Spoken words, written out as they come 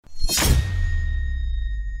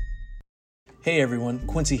Hey everyone,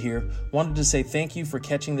 Quincy here. Wanted to say thank you for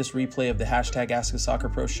catching this replay of the hashtag Ask a Soccer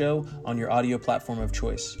Pro show on your audio platform of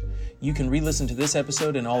choice. You can re-listen to this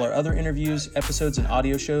episode and all our other interviews, episodes, and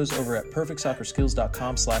audio shows over at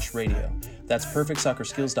perfectsoccerskills.com/radio. That's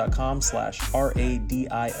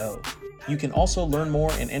perfectsoccerskills.com/RADIO. You can also learn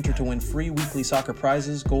more and enter to win free weekly soccer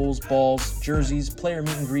prizes, goals, balls, jerseys, player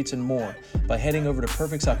meet and greets, and more by heading over to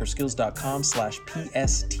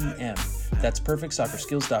perfectsoccerskills.com/PSTM. That's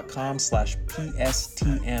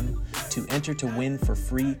perfectsoccerskills.com/PSTM to enter to win for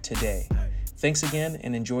free today. Thanks again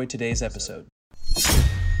and enjoy today's episode.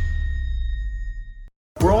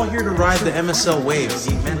 We're all here to ride the MSL wave,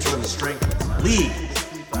 the Mental Strength League.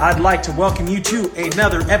 I'd like to welcome you to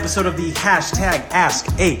another episode of the hashtag Ask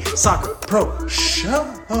a Soccer Pro show.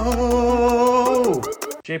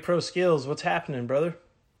 J Pro Skills, what's happening, brother?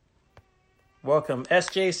 Welcome.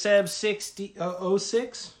 SJ Seb 06.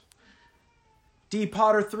 D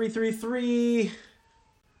Potter 333.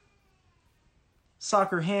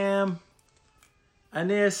 Soccer Ham.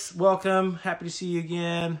 Anis, welcome. Happy to see you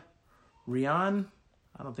again. Rian,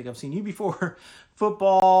 I don't think I've seen you before.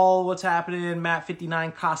 Football, what's happening? Matt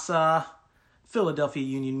 59 Casa. Philadelphia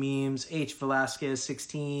Union Memes. H Velasquez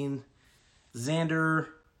 16. Xander,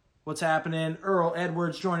 what's happening? Earl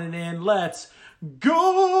Edwards joining in. Let's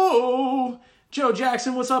go. Joe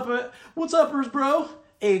Jackson, what's up? What's uppers, bro?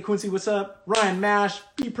 Hey, Quincy, what's up? Ryan Mash,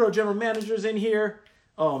 B-Pro General Manager's in here.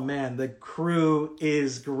 Oh, man, the crew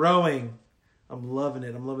is growing. I'm loving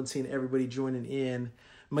it. I'm loving seeing everybody joining in.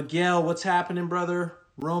 Miguel, what's happening, brother?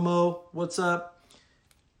 Romo, what's up?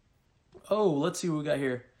 Oh, let's see what we got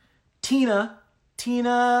here. Tina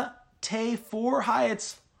Tay 4. Hi,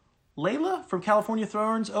 it's Layla from California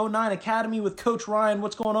Thrones 09 Academy with Coach Ryan.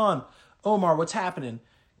 What's going on? Omar, what's happening?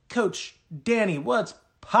 Coach Danny, what's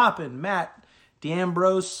popping? Matt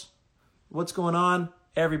D'Ambrose, what's going on?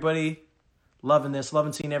 Everybody, loving this,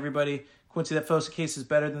 loving seeing everybody. Quincy, that Fosa case is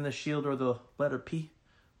better than the shield or the letter P.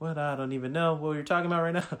 What? I don't even know what you're talking about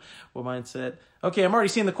right now. What mine said. Okay, I'm already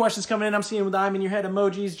seeing the questions coming in. I'm seeing with the I'm in your head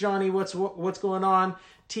emojis. Johnny, what's going on?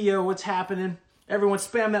 Tio, what's happening? Everyone,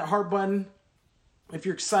 spam that heart button if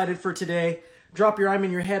you're excited for today. Drop your I'm in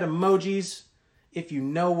your head emojis if you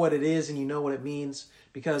know what it is and you know what it means.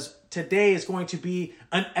 Because today is going to be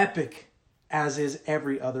an epic, as is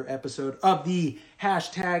every other episode of the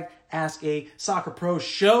hashtag Ask a Soccer Pro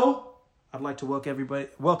show. I'd like to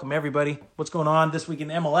welcome everybody. What's going on this week in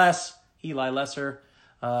MLS? Eli Lesser.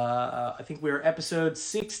 I think we're episode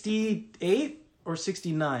 68 or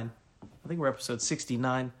 69. I think we're episode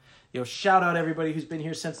 69. Shout out everybody who's been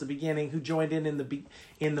here since the beginning, who joined in the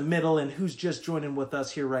middle, and who's just joining with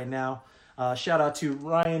us here right now. Shout out to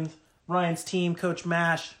Ryan's team, Coach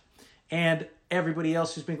Mash, and everybody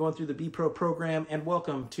else who's been going through the B-Pro program. And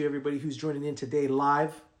welcome to everybody who's joining in today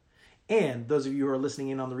live. And those of you who are listening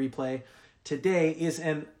in on the replay, today is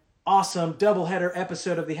an awesome doubleheader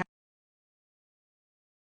episode of the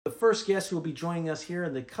first guest who will be joining us here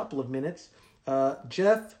in a couple of minutes,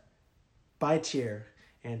 Jeff Baitier.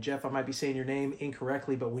 And Jeff, I might be saying your name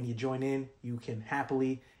incorrectly, but when you join in, you can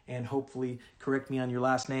happily and hopefully correct me on your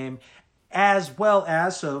last name. As well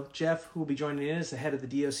as, so Jeff, who will be joining in, is the head of the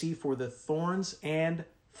DOC for the Thorns and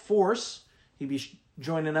Force. He'll be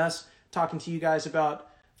joining us, talking to you guys about,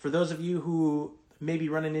 for those of you who may be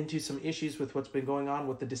running into some issues with what's been going on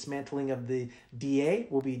with the dismantling of the DA.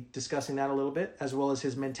 We'll be discussing that a little bit, as well as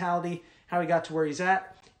his mentality, how he got to where he's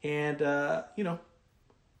at, and,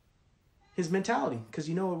 his mentality. Because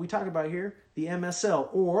you know what we talk about here? The MSL,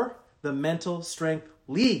 or the Mental Strength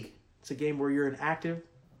League. It's a game where you're an active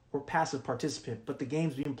or passive participant, but the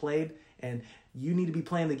game's being played, and you need to be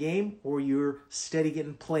playing the game, or you're steady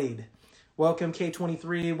getting played. Welcome,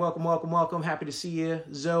 K23. Welcome. Happy to see you.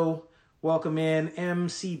 Zoe, welcome in.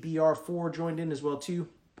 MCBR4 joined in as well, too.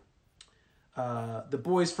 The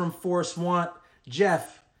boys from Force want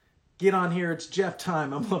Jeff. Get on here. It's Jeff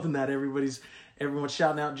time. I'm loving that. Everyone's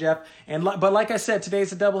shouting out Jeff. But like I said,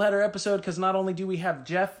 today's a doubleheader episode because not only do we have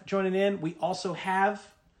Jeff joining in, we also have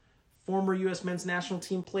former U.S. men's national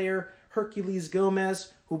team player Hercules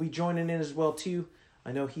Gomez, who will be joining in as well, too.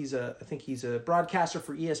 I know I think he's a broadcaster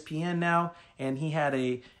for ESPN now, and he had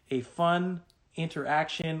a fun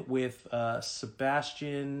interaction with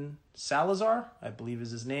Sebastian Salazar, I believe is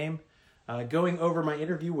his name, going over my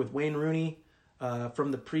interview with Wayne Rooney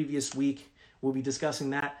from the previous week. We'll be discussing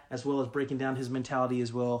that as well as breaking down his mentality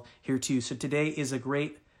as well here too. So today is a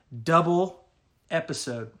great double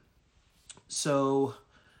episode. So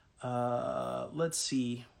let's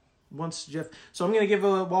see. Once Jeff, so I'm going to give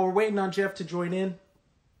while we're waiting on Jeff to join in,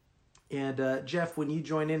 and Jeff, when you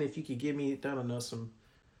join in, if you could give me, I don't know, some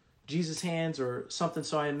Jesus Hands or something.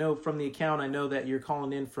 So I know from the account, I know that you're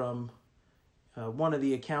calling in from one of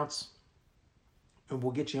the accounts, and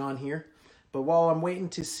we'll get you on here. But while I'm waiting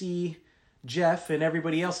to see Jeff and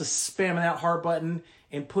everybody else is spamming that heart button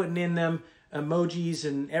and putting in them emojis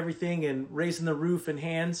and everything and raising the roof and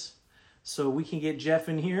hands so we can get Jeff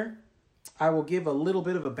in here, I will give a little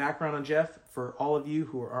bit of a background on Jeff for all of you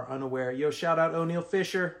who are unaware. Yo, shout out O'Neal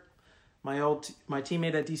Fisher, my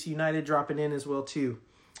teammate at DC United, dropping in as well too.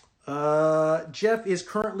 Jeff is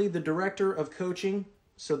currently the director of coaching,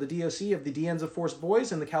 so the DOC of the De Anza Force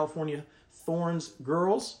boys and the California Thorns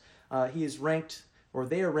girls. He is ranked, or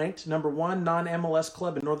they are ranked, number 1 non-MLS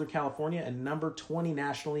club in Northern California and number 20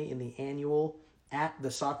 nationally in the annual at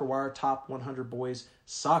the Soccer Wire Top 100 Boys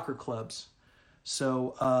Soccer Clubs.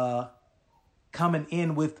 So coming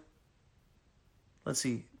in with, let's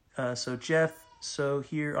see, so Jeff, so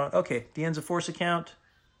here on, okay, De Anza Force account.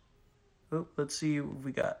 Oh, let's see what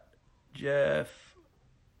we got. Jeff,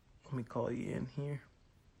 let me call you in here.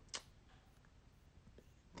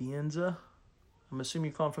 De Anza, I'm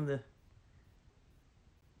assuming you're calling from the,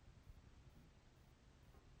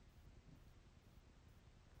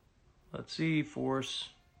 let's see, Force.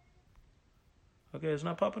 Okay, it's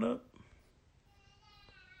not popping up.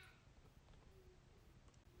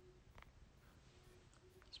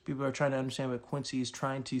 People are trying to understand what Quincy is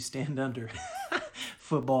trying to stand under.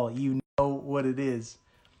 Football, you know what it is.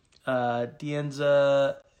 De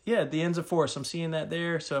Anza, yeah, De Anza Force. I'm seeing that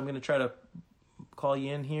there, so I'm going to try to call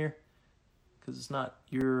you in here because it's not,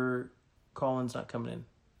 your call-in's not coming in.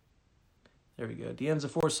 There we go. De Anza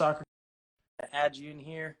Force Soccer. Add you in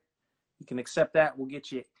here. You can accept that. We'll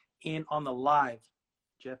get you in on the live.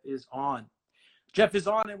 Jeff is on. Jeff is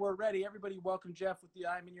on, and we're ready. Everybody welcome Jeff with the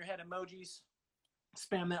I'm in your head emojis.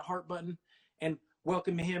 Spam that heart button and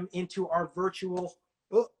welcome him into our virtual.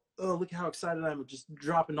 Oh, look how excited I am, just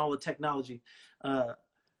dropping all the technology.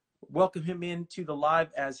 Welcome him into the live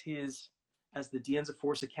as the De Anza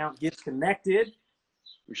Force account gets connected.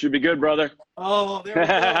 We should be good, brother. Oh, there we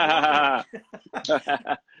go.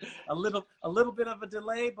 a little bit of a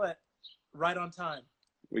delay, but right on time.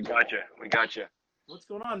 We got you. What's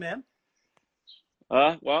going on, man?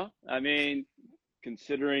 Well, I mean,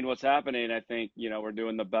 considering what's happening, I think, we're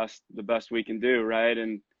doing the best we can do, right?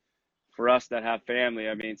 And for us that have family,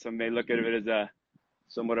 I mean, some may look at it as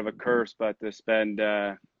somewhat of a curse, but to spend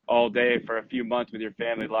all day for a few months with your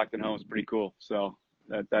family locked in home is pretty cool. So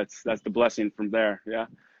that's the blessing from there. Yeah.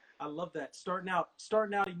 I love that. Starting out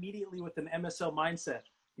immediately with an MSL mindset.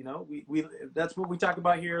 We that's what we talk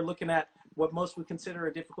about here, looking at what most would consider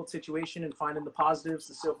a difficult situation and finding the positives,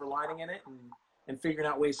 the silver lining in it, and figuring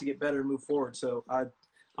out ways to get better and move forward. So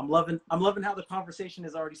I'm loving how the conversation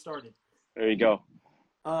has already started. There you go.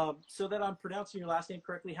 So that I'm pronouncing your last name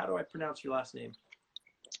correctly. How do I pronounce your last name?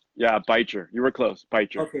 Yeah, Beitcher. You were close.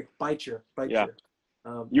 Beitcher. Okay, Beitcher. Yeah.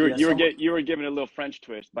 You were giving a little French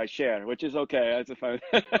twist by Cher, which is okay. That's a fun.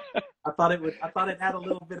 I thought it had a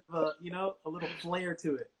little bit of a little flair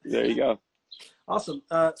to it. There you go. Awesome.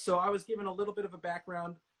 So I was given a little bit of a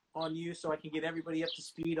background on you so I can get everybody up to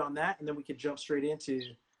speed on that, and then we could jump straight into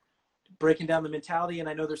breaking down the mentality. And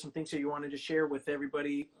I know there's some things that you wanted to share with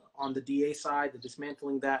everybody on the DA side, the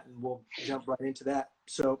dismantling that, and we'll jump right into that.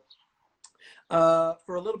 So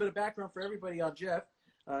for a little bit of background for everybody on Jeff,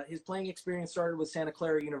 his playing experience started with Santa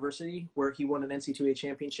Clara University, where he won an NC2A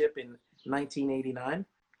championship in 1989.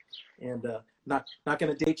 And not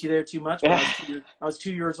going to date you there too much, but I was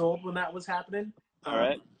 2 years old when that was happening. All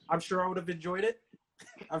right. I'm sure I would have enjoyed it.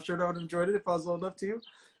 I'm sure I would have enjoyed it if I was old enough to.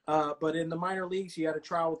 But in the minor leagues, you had a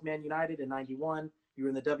trial with Man United in 91. You were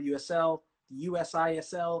in the WSL, the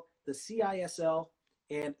USISL, the CISL,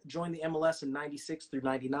 and joined the MLS in 96 through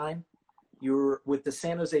 99. You were with the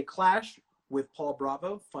San Jose Clash with Paul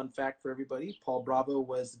Bravo. Fun fact for everybody, Paul Bravo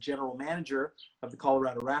was the general manager of the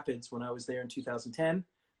Colorado Rapids when I was there in 2010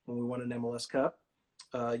 when we won an MLS Cup.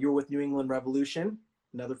 You were with New England Revolution.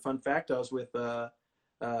 Another fun fact, I was with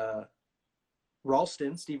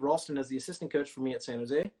Ralston, Steve Ralston, as the assistant coach for me at San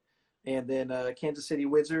Jose. And then Kansas City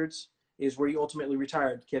Wizards is where you ultimately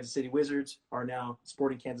retired. Kansas City Wizards are now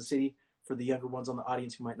Sporting Kansas City, for the younger ones on the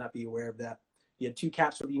audience who might not be aware of that. You had 2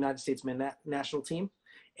 caps for the United States men's national team.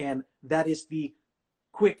 And that is the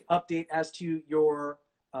quick update as to your,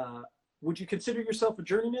 would you consider yourself a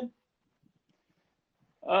journeyman?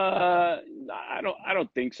 I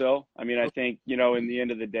don't think so. I mean, I think, in the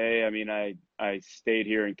end of the day, I mean, I stayed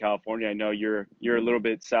here in California. I know you're a little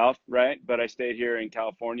bit south, right? But I stayed here in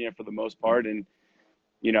California for the most part, and,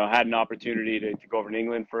 had an opportunity to go over to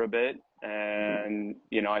England for a bit. And,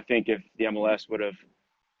 I think if the MLS would have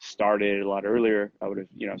started a lot earlier, I would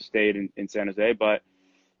have, stayed in San Jose. But,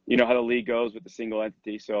 you know how the league goes with the single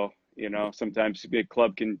entity. So, you know, sometimes a big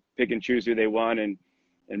club can pick and choose who they want and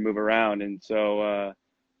move around. And so,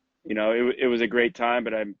 you know, it was a great time,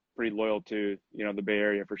 but I'm pretty loyal to, you know, the Bay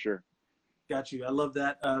Area for sure. Got you. I love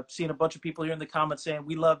that. Seeing a bunch of people here in the comments saying,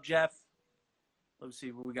 we love Jeff. Let's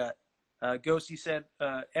see what we got. Ghosty said,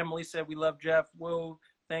 Emily said, we love Jeff. Whoa,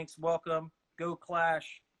 thanks, welcome. Go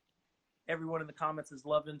Clash. Everyone in the comments is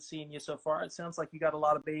loving seeing you so far. It sounds like you got a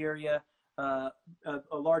lot of Bay Area, a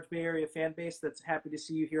large Bay Area fan base that's happy to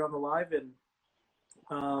see you here on the live. And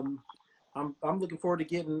I'm looking forward to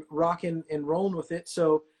getting rocking and rolling with it.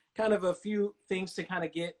 So kind of a few things to kind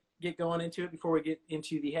of get going into it before we get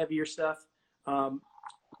into the heavier stuff. I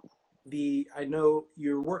know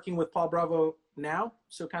you're working with Paul Bravo now.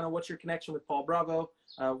 So kind of what's your connection with Paul Bravo?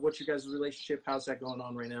 What's your guys' relationship? How's that going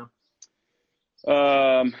on right now?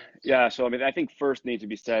 Yeah. So, I mean, I think first needs to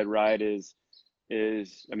be said, right, is,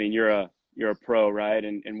 I mean, you're a pro, right?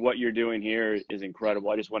 And what you're doing here is incredible.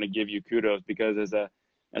 I just want to give you kudos because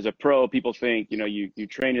as a pro, people think, you know, you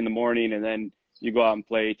train in the morning and then you go out and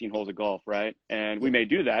play 18 holes of golf, right? And we may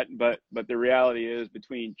do that, but the reality is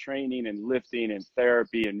between training and lifting and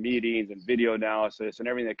therapy and meetings and video analysis and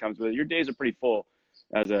everything that comes with it, your days are pretty full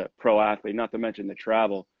as a pro athlete, not to mention the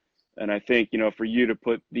travel. And I think, you know, for you to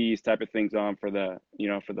put these type of things on for the, you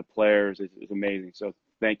know, for the players is amazing. So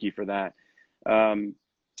thank you for that.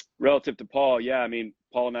 Relative to Paul, yeah, I mean,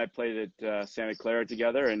 Paul and I played at Santa Clara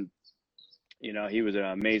together, and, you know, he was an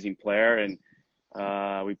amazing player. And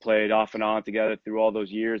we played off and on together through all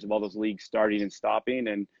those years of all those leagues starting and stopping.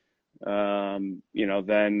 And, you know,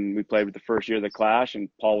 then we played with the first year of the Clash, and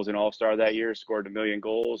Paul was an all-star that year, scored 1 million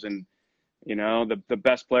goals. And, you know, the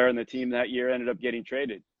best player in the team that year ended up getting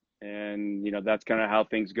traded. And, you know, that's kind of how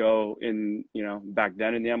things go in, you know, back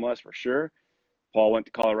then in the MLS for sure. Paul went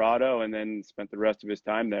to Colorado and then spent the rest of his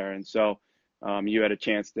time there. And so you had a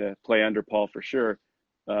chance to play under Paul for sure.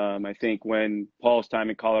 I think when Paul's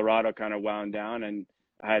time in Colorado kind of wound down and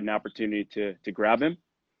I had an opportunity to grab him,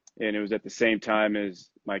 and it was at the same time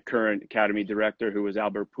as my current academy director, who was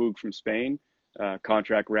Albert Puig from Spain,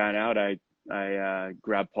 contract ran out. I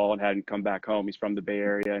grabbed Paul and had him come back home. He's from the Bay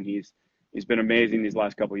Area, and he's been amazing these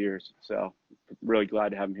last couple of years. So really glad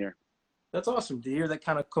to have him here. That's awesome to hear that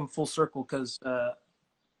kind of come full circle, because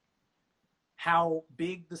how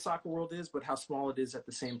big the soccer world is, but how small it is at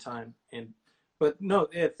the same time. But no,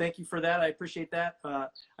 yeah, thank you for that. I appreciate that.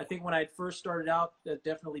 I think when I first started out,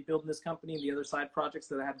 definitely building this company and the other side projects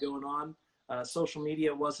that I had going on, social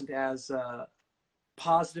media wasn't as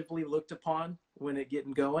positively looked upon when it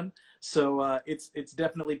getting going. So it's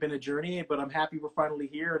definitely been a journey, but I'm happy we're finally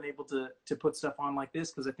here and able to put stuff on like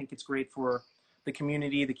this, because I think it's great for the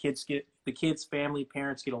community. The kids, family,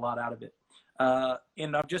 parents get a lot out of it.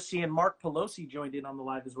 And I'm just seeing Mark Pelosi joined in on the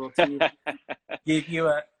live as well too. gave you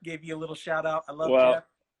a little shout out. I love that.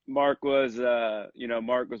 Mark was, you know,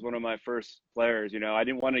 Mark was one of my first players. You know, I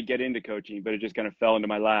didn't want to get into coaching, but it just kind of fell into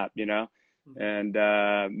my lap, you know. And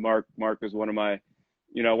Mark was one of my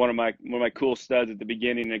cool studs at the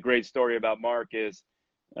beginning. And a great story about Mark is,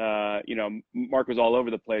 you know, Mark was all over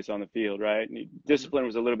the place on the field, right? And discipline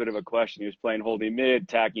was a little bit of a question. He was playing holding mid,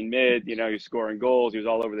 tacking mid, you know, he was scoring goals. He was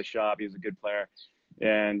all over the shop. He was a good player,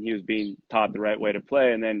 and he was being taught the right way to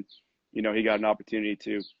play. And then, you know, he got an opportunity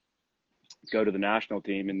to go to the national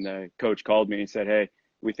team, and the coach called me and said, "Hey,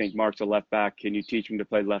 we think Mark's a left back. Can you teach him to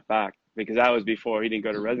play left back?" Because that was before he didn't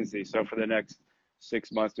go to residency. So for the next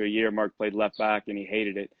 6 months to a year, Mark played left back and he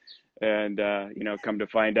hated it. And, you know, come to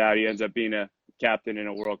find out, he ends up being a captain in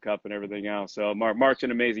a World Cup and everything else. So Mark's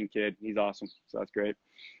an amazing kid. He's awesome. So that's great.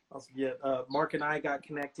 Awesome. Yeah. Mark and I got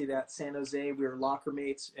connected at San Jose. We were locker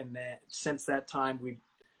mates. And since that time, we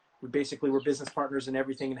basically were business partners and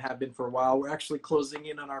everything, and have been for a while. We're actually closing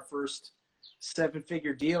in on our first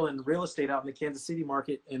 7-figure deal in real estate out in the Kansas City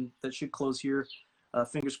market, and that should close here,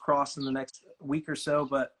 fingers crossed, in the next week or so.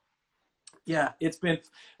 But yeah, it's been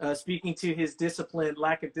speaking to his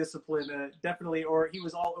lack of discipline, definitely, or he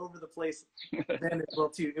was all over the place then as well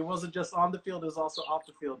too. It wasn't just on the field; it was also off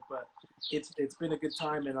the field. But it's been a good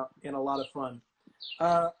time and a lot of fun.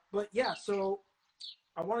 But yeah, so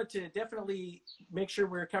I wanted to definitely make sure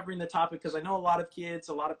we're covering the topic, because I know a lot of kids,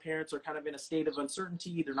 a lot of parents are kind of in a state of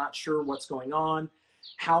uncertainty. They're not sure what's going on,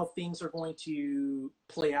 how things are going to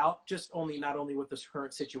play out, not only with this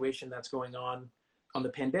current situation that's going on the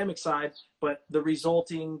pandemic side, but the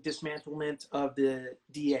resulting dismantlement of the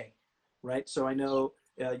DA, right? So I know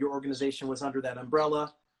your organization was under that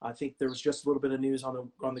umbrella. I think there was just a little bit of news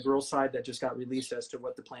on the girls' side that just got released as to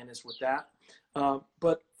what the plan is with that.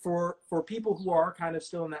 But for people who are kind of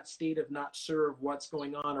still in that state of not sure of what's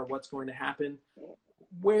going on or what's going to happen,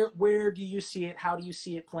 where do you see it? How do you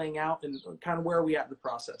see it playing out, and kind of where are we at in the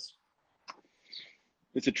process?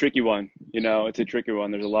 It's a tricky one. It's a tricky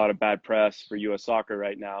one. There's a lot of bad press for U.S. soccer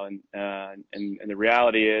right now, and the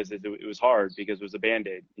reality is it was hard because it was a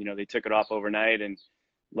Band-Aid. They took it off overnight and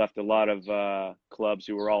left a lot of clubs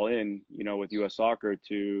who were all in, with U.S. soccer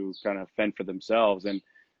to kind of fend for themselves. And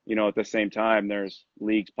at the same time, there's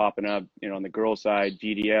leagues popping up. On the girls' side,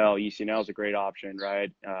 GDL, ECNL is a great option,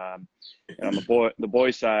 right? And on the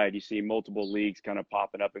boys' side, you see multiple leagues kind of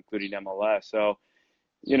popping up, including MLS. So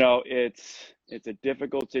it's a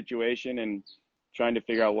difficult situation, and trying to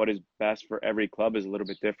figure out what is best for every club is a little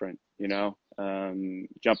bit different.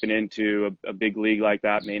 Jumping into a big league like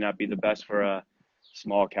that may not be the best for a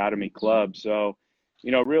small academy club. So,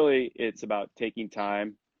 really it's about taking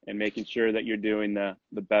time and making sure that you're doing the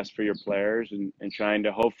best for your players, and trying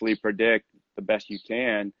to hopefully predict the best you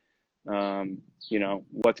can,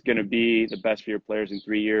 what's going to be the best for your players in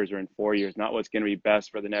 3 years or in 4 years, not what's going to be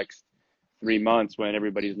best for the next 3 months when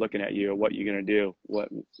everybody's looking at you, what you're going to do,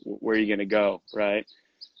 where are you going to go, right?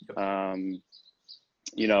 In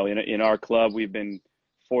our club, we've been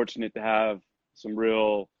fortunate to have some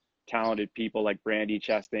real talented people like Brandy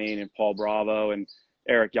Chastain and Paul Bravo and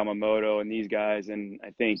Eric Yamamoto and these guys. And I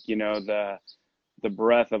think, the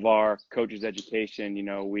breadth of our coaches' education,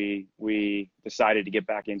 we decided to get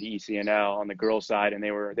back into ECNL on the girls' side, and they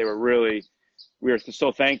were really, we were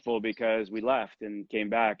so thankful because we left and came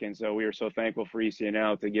back. And so we were so thankful for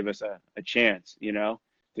ECNL to give us a chance,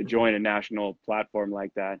 to join a national platform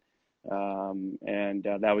like that. And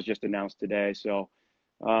that was just announced today. So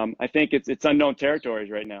I think it's unknown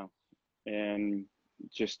territories right now, and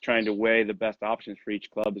just trying to weigh the best options for each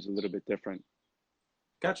club is a little bit different.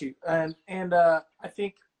 Got you. And I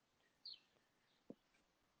think,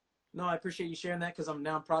 no, I appreciate you sharing that, because I'm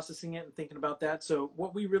now processing it and thinking about that. So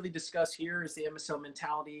what we really discuss here is the MSL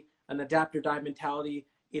mentality, an adapt or die mentality.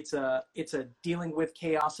 It's a dealing with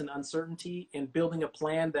chaos and uncertainty and building a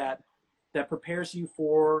plan that prepares you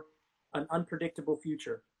for an unpredictable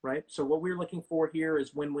future, right? So what we're looking for here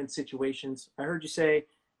is win-win situations. I heard you say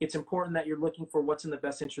it's important that you're looking for what's in the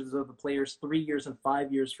best interest of the players 3 years and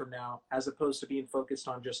 5 years from now, as opposed to being focused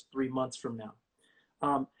on just 3 months from now.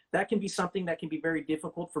 That can be something that can be very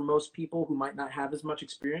difficult for most people who might not have as much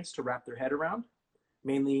experience to wrap their head around,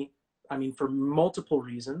 mainly, for multiple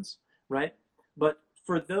reasons, right? But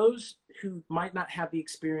for those who might not have the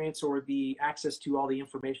experience or the access to all the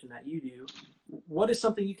information that you do, what is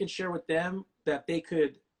something you can share with them that they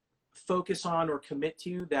could focus on or commit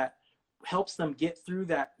to that helps them get through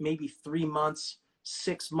that maybe 3 months,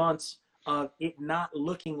 6 months of it not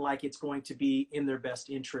looking like it's going to be in their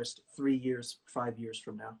best interest 3 years, 5 years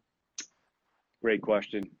from now? Great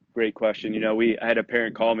question. I had a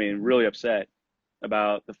parent call me and really upset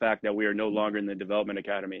about the fact that we are no longer in the development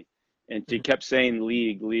academy. And she kept saying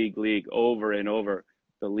league over and over.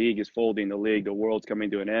 The league is folding, the world's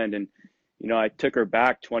coming to an end. And, I took her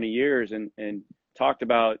back 20 years and talked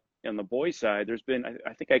about, on the boys' side, there's been,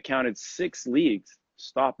 I think I counted 6 leagues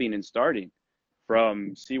stopping and starting,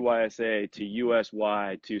 from CYSA to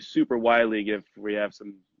USY to Super Y League, if we have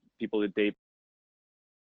some people that date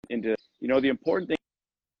into, the important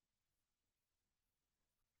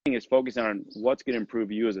thing is focusing on what's going to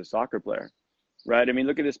improve you as a soccer player, right?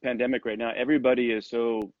 Look at this pandemic right now. Everybody is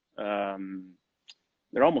so,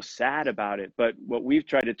 they're almost sad about it. But what we've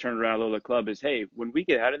tried to turn around a little club is, hey, when we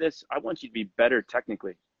get out of this, I want you to be better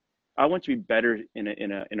technically. I want you to be better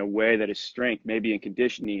in a way that is strength, maybe in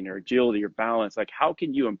conditioning or agility or balance. Like, how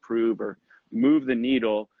can you improve or move the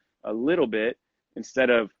needle a little bit instead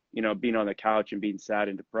of, being on the couch and being sad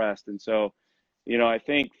and depressed? And so, I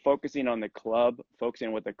think focusing on the club, focusing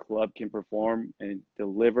on what the club can perform and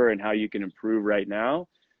deliver and how you can improve right now,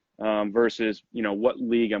 versus, what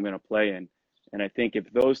league I'm going to play in. And I think if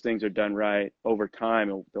those things are done right over time,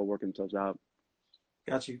 they'll work themselves out.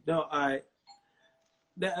 Got you. No,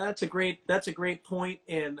 that's a great point,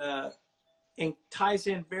 and ties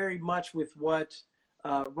in very much with what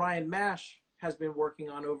Ryan Mash has been working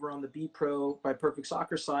on over on the Be Pro by Perfect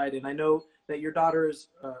Soccer side. And I know that your daughter is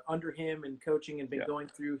under him and coaching and been going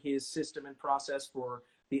through his system and process for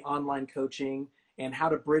the online coaching and how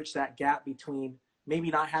to bridge that gap between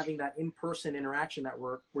maybe not having that in-person interaction that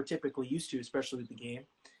we're typically used to, especially with the game,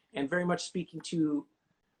 and very much speaking to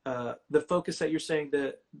the focus that you're saying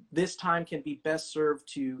that this time can be best served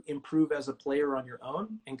to improve as a player on your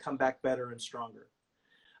own and come back better and stronger.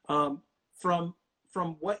 From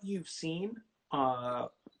what you've seen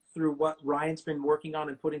through what Ryan's been working on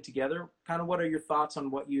and putting together, kind of what are your thoughts on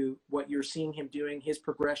what you're seeing him doing, his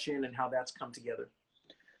progression, and how that's come together?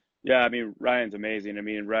 Yeah, Ryan's amazing.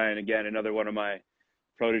 Ryan, again, another one of my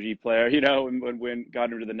protege player, you know, when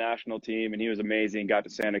got him to the national team, and he was amazing, got to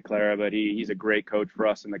Santa Clara, but he's a great coach for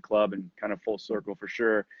us in the club and kind of full circle for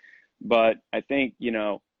sure. But I think, you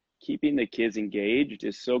know, keeping the kids engaged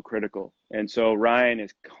is so critical. And so Ryan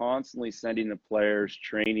is constantly sending the players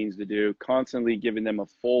trainings to do, constantly giving them a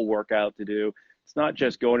full workout to do. It's not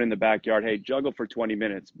just going in the backyard, hey, juggle for 20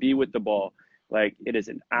 minutes, be with the ball. Like, it is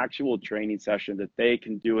an actual training session that they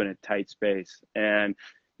can do in a tight space. And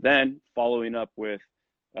then following up with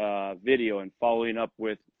video and following up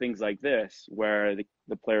with things like this where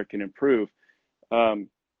the player can improve.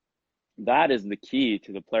 That is the key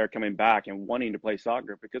to the player coming back and wanting to play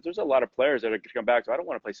soccer, because there's a lot of players that are going to come back. So I don't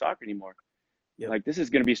want to play soccer anymore. Yep. Like, this is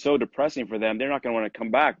going to be so depressing for them. They're not going to want to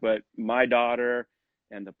come back. But my daughter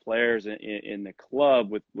and the players in the club,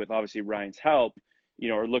 with obviously Ryan's help, you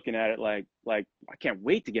know, are looking at it like I can't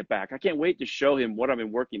wait to get back. I can't wait to show him what I've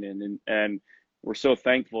been working in. And we're so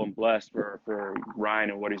thankful and blessed for Ryan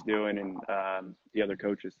and what he's doing, and the other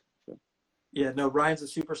coaches. So. Yeah, no, Ryan's a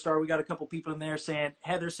superstar. We got a couple people in there saying,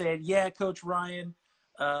 Heather saying, yeah, Coach Ryan.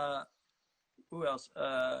 Who else?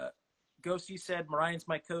 Ghosty said, Ryan's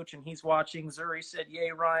my coach and he's watching. Zuri said, yay,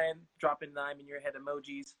 Ryan. Dropping I'm in your head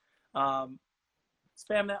emojis.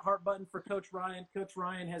 Spam that heart button for Coach Ryan. Coach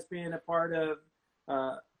Ryan has been a part of,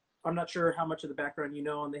 I'm not sure how much of the background you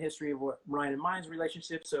know on the history of what Ryan and mine's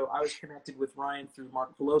relationship. So I was connected with Ryan through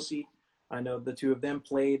Mark Pelosi. I know the two of them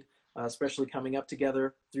played, especially coming up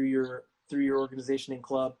together through your organization and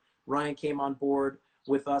club. Ryan came on board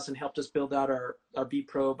with us and helped us build out our Be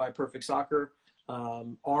Pro by Perfect Soccer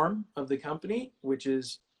arm of the company, which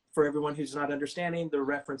is, for everyone who's not understanding, the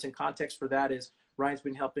reference and context for that is Ryan's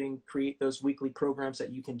been helping create those weekly programs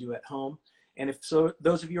that you can do at home. And if so,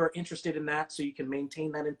 those of you are interested in that, so you can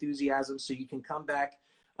maintain that enthusiasm, so you can come back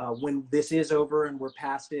when this is over and we're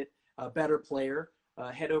past it, a better player,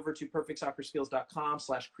 head over to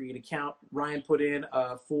perfectsoccerskills.com/create account. Ryan put in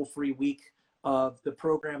a full free week of the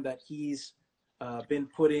program that he's been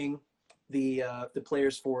putting the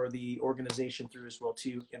players for the organization through as well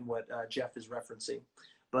too, and what Jeff is referencing.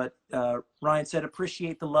 But Ryan said,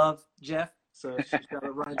 appreciate the love, Jeff. So she's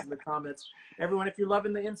got Ryan's in the comments. Everyone, if you're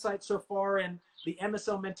loving the insight so far and the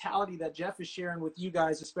MSL mentality that Jeff is sharing with you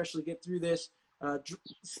guys, especially get through this,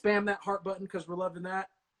 spam that heart button because we're loving that.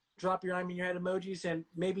 Drop your I'm in your head emojis and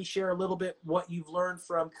maybe share a little bit what you've learned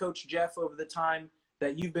from Coach Jeff over the time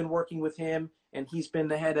that you've been working with him, and he's been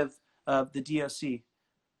the head of the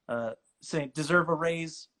DOC. Saying, deserve a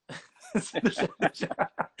raise.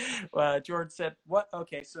 Jordan said, what?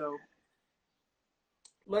 Okay, so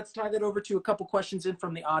let's tie that over to a couple questions in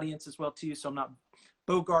from the audience as well too, so I'm not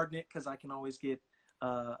bogarting it, because I can always get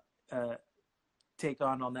take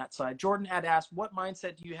on that side. Jordan had asked, what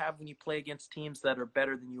mindset do you have when you play against teams that are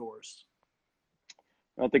better than yours?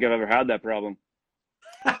 I don't think I've ever had that problem.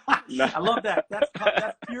 No. I love that. That's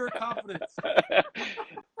pure confidence.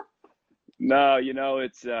 No, you know,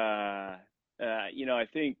 it's you know, I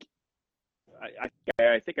think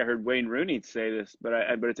I heard Wayne Rooney say this, but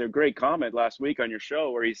it's a great comment last week on your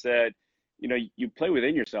show where he said, you know, you play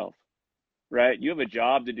within yourself, right? You have a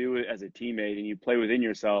job to do as a teammate, and you play within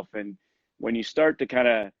yourself. And when you start to kind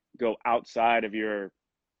of go outside of your,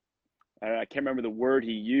 I can't remember the word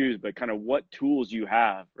he used, but kind of what tools you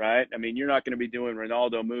have, right? I mean, you're not going to be doing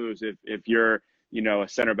Ronaldo moves if you're, you know, a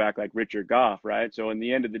center back like Richard Goff, right? So in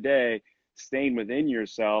the end of the day, staying within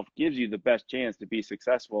yourself gives you the best chance to be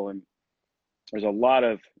successful. And there's a lot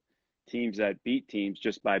of teams that beat teams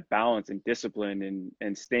just by balance and discipline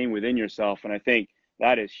and staying within yourself. And I think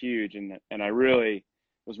that is huge. And I really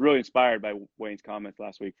was really inspired by Wayne's comments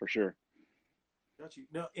last week for sure. Got you.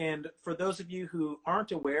 No, and for those of you who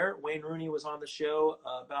aren't aware, Wayne Rooney was on the show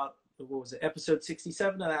about, what was it, episode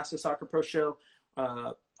 67 of the Ask the Soccer Pro show.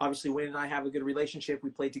 Obviously, Wayne and I have a good relationship.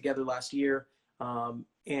 We played together last year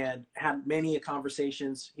and had many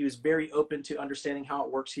conversations. He was very open to understanding how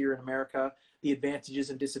it works here in America, the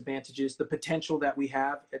advantages and disadvantages, the potential that we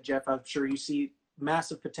have. Jeff, I'm sure you see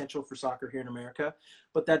massive potential for soccer here in America,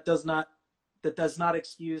 but that does not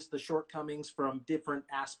excuse the shortcomings from different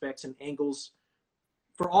aspects and angles.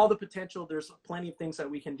 For all the potential, there's plenty of things that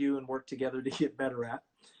we can do and work together to get better at.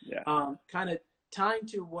 Yeah. Kind of tying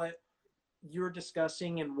to what you're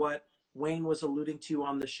discussing and what Wayne was alluding to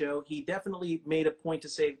on the show, he definitely made a point to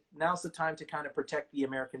say, now's the time to kind of protect the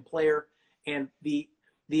American player and the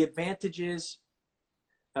advantages,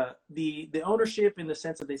 the ownership in the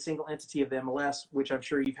sense of the single entity of the MLS, which I'm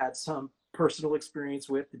sure you've had some personal experience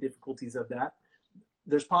with, the difficulties of that.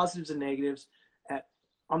 There's positives and negatives.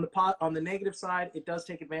 On the negative side, it does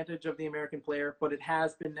take advantage of the American player, but it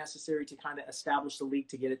has been necessary to kind of establish the league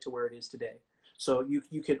to get it to where it is today. So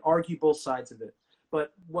you could argue both sides of it.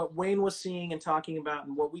 But what Wayne was seeing and talking about,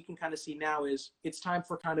 and what we can kind of see now, is it's time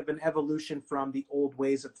for kind of an evolution from the old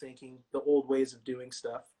ways of thinking, the old ways of doing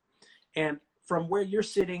stuff. And from where you're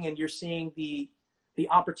sitting and you're seeing the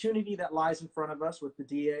opportunity that lies in front of us with the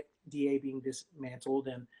DA being dismantled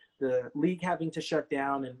and the league having to shut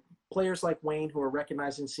down and players like Wayne who are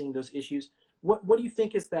recognizing, seeing those issues, what do you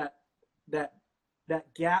think is that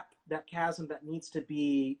gap, that chasm that needs to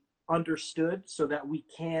be understood so that we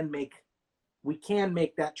can make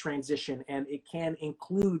that transition and it can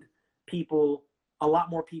include people, a lot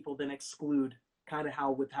more people than exclude, kind of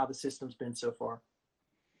how the system's been so far?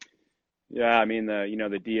 Yeah, I mean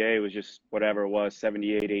the DA was just whatever it was,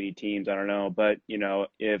 78, 80 teams, I don't know, but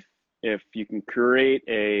if you can create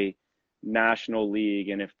a national league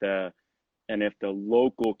and if the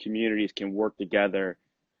local communities can work together,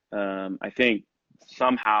 I think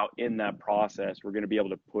somehow in that process we're going to be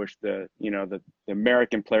able to push the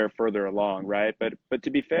American player further along, right? But to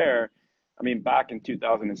be fair, I mean back in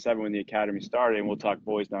 2007 when the academy started, and we'll talk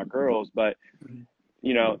boys not girls, but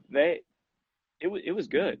it was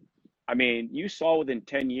good. I mean, you saw within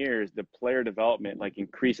 10 years the player development like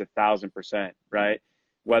increase 1,000%, right?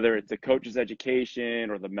 Whether it's the coach's education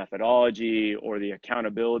or the methodology or the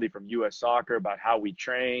accountability from U.S. Soccer about how we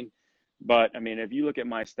train. But I mean, if you look at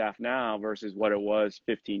my staff now versus what it was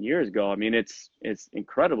 15 years ago, I mean, it's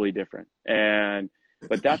incredibly different.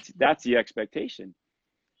 But that's the expectation.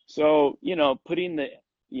 So, putting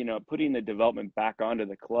the development back onto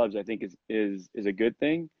the clubs, I think is a good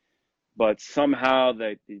thing. But somehow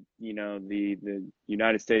the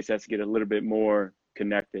United States has to get a little bit more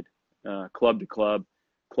connected, club to club,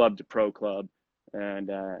 club to pro club, and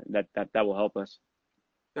that will help us.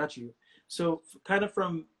 Got you. So kind of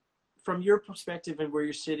from your perspective and where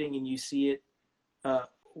you're sitting and you see it,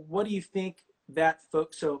 what do you think that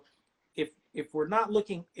folks? So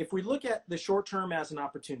if we look at the short term as an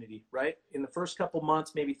opportunity, right? In the first couple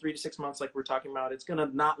months, maybe 3 to 6 months, like we're talking about, it's going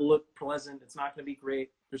to not look pleasant. It's not going to be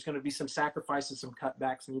great. There's going to be some sacrifices, some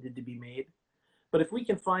cutbacks needed to be made. But if we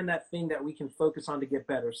can find that thing that we can focus on to get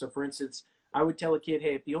better. So for instance, I would tell a kid,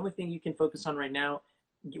 hey, if the only thing you can focus on right now,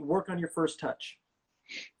 work on your first touch.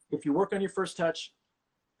 If you work on your first touch,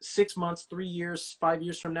 6 months, 3 years, 5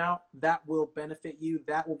 years from now, that will benefit you.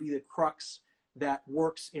 That will be the crux that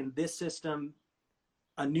works in this system,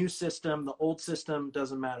 a new system, the old system,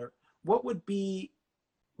 doesn't matter. What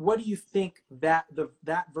do you think that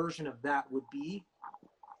version of that would be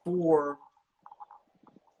for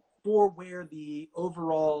where the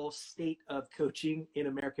overall state of coaching in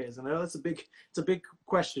America is? And I know it's a big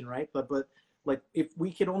question, right? But like if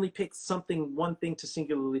we could only pick one thing to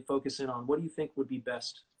singularly focus in on, what do you think would be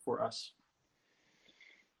best for us?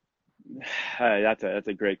 That's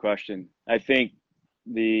a great question. I think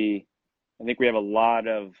we have a lot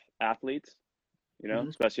of athletes,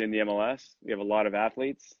 especially in the MLS. We have a lot of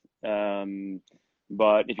athletes.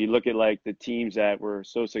 But if you look at like the teams that were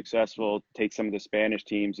so successful, take some of the Spanish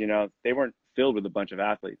teams, they weren't filled with a bunch of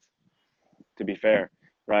athletes, to be fair,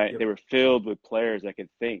 right? Yep. They were filled with players that could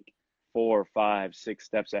think 4, 5, 6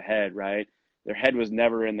 steps ahead, right? Their head was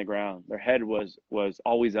never in the ground. Their head was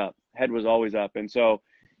always up. Head was always up. And so,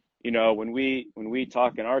 when we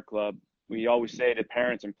talk in our club, we always say to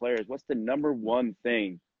parents and players, what's the number one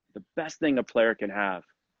thing, the best thing a player can have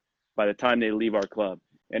by the time they leave our club?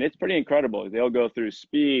 And it's pretty incredible. They'll go through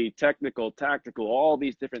speed, technical, tactical, all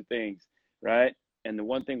these different things, right? And the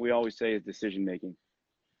one thing we always say is decision making.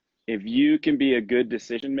 If you can be a good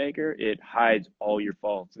decision maker, it hides all your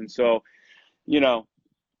faults. And so,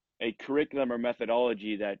 a curriculum or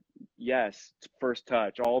methodology that, yes, first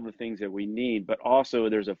touch, all the things that we need, but also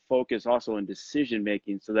there's a focus also in decision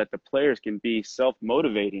making so that the players can be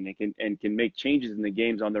self-motivating and can make changes in the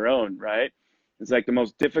games on their own, right? It's like the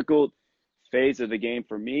most difficult phase of the game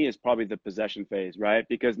for me is probably the possession phase, right?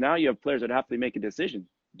 Because now you have players that have to make a decision.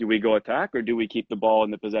 Do we go attack or do we keep the ball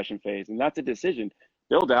in the possession phase? And that's a decision.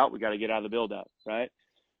 Build out, we got to get out of the build out, right?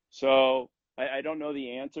 So I don't know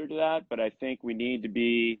the answer to that, but I think we need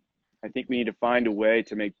to find a way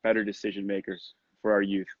to make better decision makers for our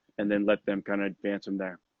youth and then let them kind of advance from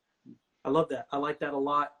there. I love that. I like that a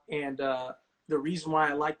lot. And the reason why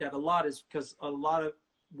I like that a lot is because a lot of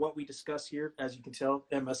what we discuss here, as you can tell,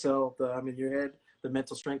 MSL, the I'm in Your Head, the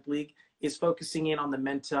Mental Strength League, is focusing in on the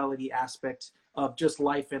mentality aspect of just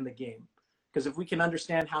life and the game. Because if we can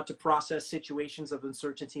understand how to process situations of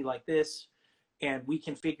uncertainty like this, and we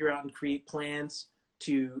can figure out and create plans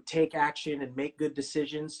to take action and make good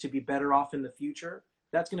decisions to be better off in the future,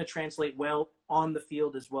 that's going to translate well on the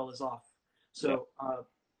field as well as off. So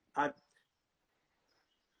I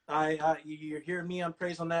You're hearing me on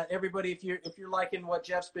praise on that. Everybody, if you're liking what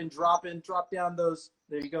Jeff's been dropping, drop down those.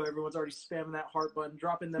 There you go. Everyone's already spamming that heart button.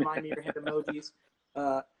 Dropping them I'm your head emojis.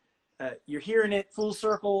 You're hearing it full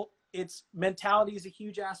circle. It's mentality is a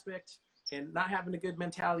huge aspect, and not having a good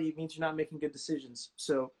mentality means you're not making good decisions.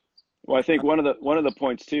 So, well, I think one of the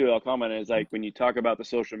points too I'll comment is like when you talk about the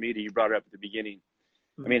social media, you brought it up at the beginning.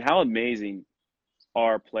 I mean, how amazing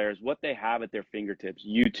are players, what they have at their fingertips,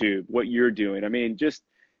 YouTube, what you're doing. I mean,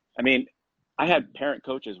 I had parent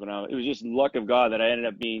coaches it was just luck of God that I ended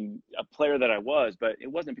up being a player that I was, but it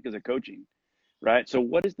wasn't because of coaching, right? So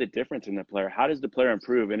what is the difference in the player? How does the player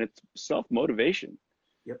improve? And it's self-motivation,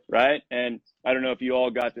 yep. Right? And I don't know if you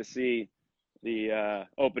all got to see the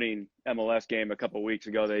opening MLS game a couple of weeks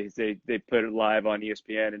ago. They put it live on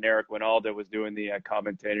ESPN, and Eric Winalda was doing the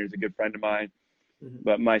commentator. He's a good friend of mine. Mm-hmm.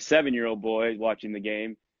 But my 7-year-old boy watching the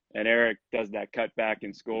game, and Eric does that cut back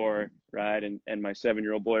and score, right? And my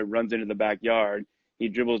 7-year-old boy runs into the backyard. He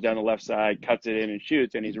dribbles down the left side, cuts it in and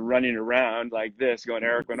shoots, and he's running around like this going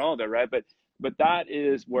Eric Winalda, right? But that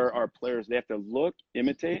is where our players, they have to look,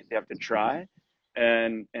 imitate, they have to try.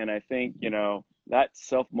 And I think, that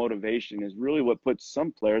self-motivation is really what puts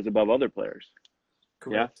some players above other players.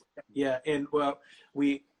 Correct. Yeah. And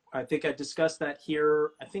I think I discussed that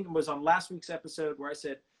here. I think it was on last week's episode where I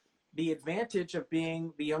said the advantage of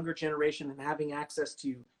being the younger generation and having access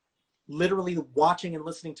to literally watching and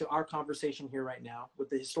listening to our conversation here right now with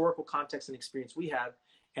the historical context and experience we have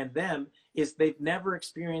and them is they've never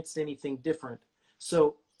experienced anything different.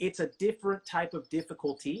 So it's a different type of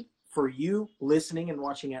difficulty for you listening and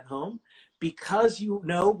watching at home because you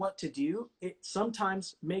know what to do. It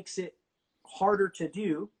sometimes makes it harder to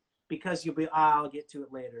do because you'll be, I'll get to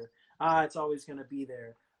it later. It's always going to be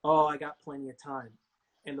there. Oh, I got plenty of time.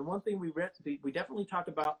 And the one thing we definitely talk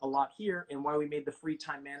about a lot here and why we made the free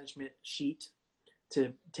time management sheet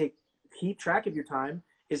to keep track of your time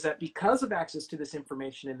is that because of access to this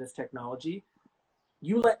information and this technology,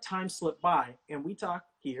 you let time slip by. And we talk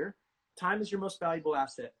here, time is your most valuable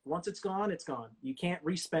asset. Once it's gone, it's gone. You can't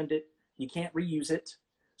respend it. You can't reuse it.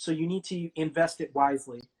 So you need to invest it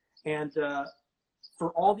wisely. And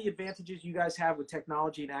for all the advantages you guys have with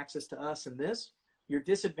technology and access to us and this, your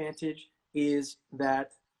disadvantage is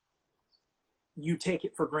that you take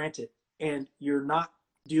it for granted and you're not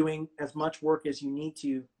doing as much work as you need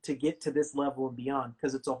to get to this level and beyond,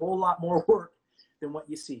 because it's a whole lot more work than what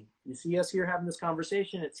you see. You see us here having this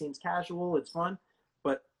conversation. It seems casual. It's fun,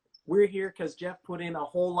 but we're here because Jeff put in a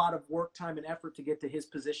whole lot of work, time, and effort to get to his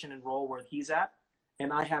position and role where he's at.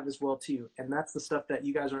 And I have as well too. And that's the stuff that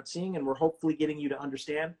you guys aren't seeing. And we're hopefully getting you to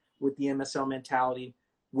understand with the MSL mentality,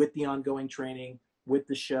 with the ongoing training, with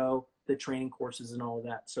the show, the training courses and all of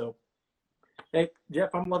that. So, hey,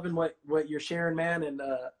 Jeff, I'm loving what you're sharing, man. And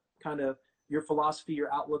kind of your philosophy,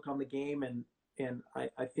 your outlook on the game. And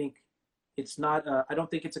I think it's not, I don't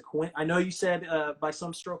think it's a coincidence. I know you said by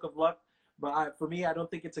some stroke of luck, but for me, I don't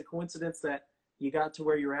think it's a coincidence that you got to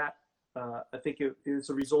where you're at. I think it was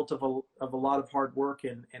a result of a lot of hard work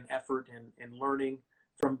and effort and learning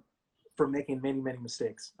from making many, many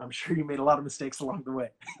mistakes. I'm sure you made a lot of mistakes along the way.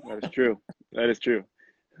 That is true. That is true.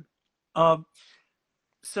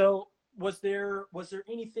 So was there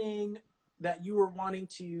anything that you were wanting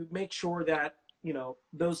to make sure that,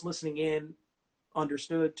 those listening in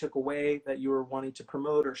understood, took away, that you were wanting to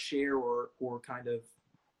promote or share or kind of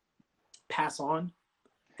pass on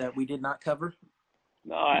that we did not cover?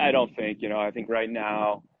 No, I don't think, I think right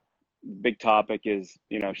now, big topic is,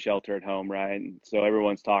 shelter at home, right? And so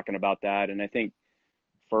everyone's talking about that. And I think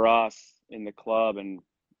for us in the club and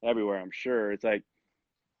everywhere, I'm sure it's like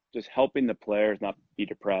just helping the players not be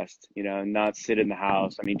depressed, and not sit in the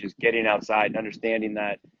house. I mean, just getting outside and understanding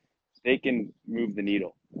that they can move the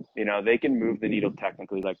needle, they can move the needle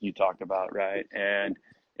technically, like you talked about, right? And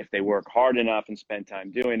if they work hard enough and spend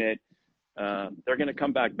time doing it, they're going to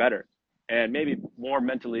come back better and maybe more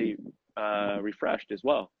mentally refreshed as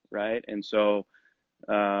well, right? And so,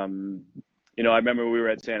 I remember we were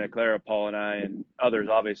at Santa Clara, Paul and I and others,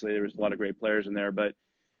 obviously there was a lot of great players in there, but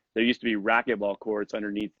there used to be racquetball courts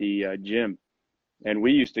underneath the gym. And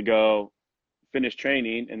we used to go finish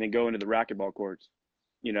training and then go into the racquetball courts,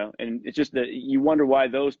 and it's just that you wonder why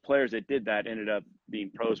those players that did that ended up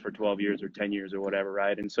being pros for 12 years or 10 years or whatever,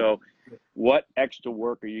 right? And so what extra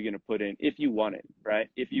work are you going to put in if you want it, right?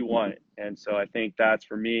 If you want it. And so I think that's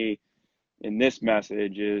for me in this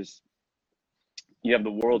message is you have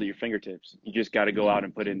the world at your fingertips. You just got to go out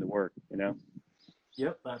and put in the work,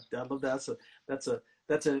 Yep. I love that. That's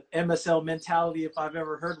a MSL mentality if I've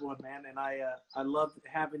ever heard one, man. And I love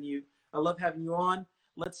having you. I love having you on.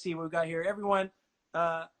 Let's see what we got here. Everyone,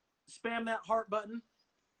 spam that heart button.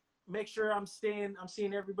 make sure I'm seeing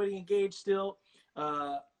everybody engaged still.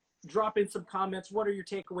 Drop in some comments. What are your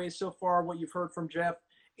takeaways so far? What you've heard from Jeff,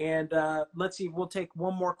 and let's see. We'll take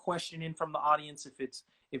one more question in from the audience if it's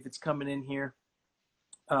coming in here.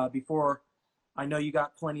 Before, I know you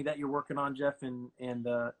got plenty that you're working on, Jeff, and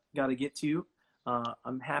got to get to.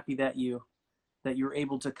 I'm happy that you're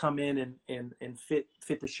able to come in and fit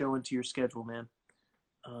the show into your schedule, man.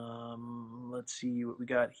 Let's see what we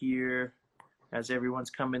got here as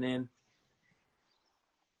everyone's coming in.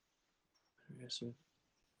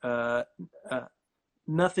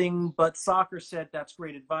 Nothing but soccer said that's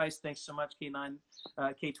great advice. Thanks so much, K9.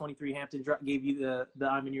 K23 Hampton gave you the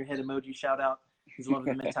I'm in your head emoji shout out. He's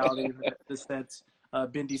loving the mentality of the Speds.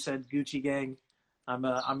 Bindi said Gucci gang.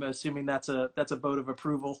 I'm assuming that's a vote of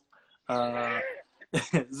approval.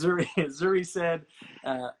 Zuri said,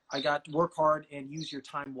 I got work hard and use your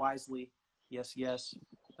time wisely. Yes.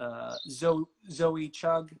 Zoe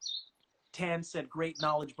Chug. Tan said, great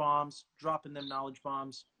knowledge bombs. Dropping them knowledge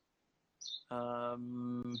bombs.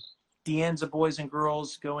 Deanza boys and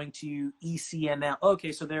girls going to ECNL.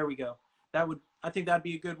 Okay, so there we go. I think that'd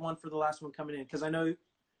be a good one for the last one coming in, because I know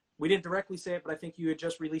we didn't directly say it, but I think you had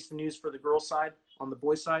just released the news for the girls' side on the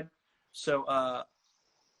boys' side. So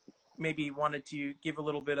maybe wanted to give a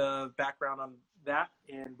little bit of background on that,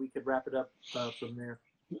 and we could wrap it up from there.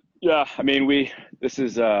 Yeah, I mean, this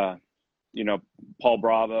is Paul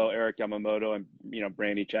Bravo, Eric Yamamoto, and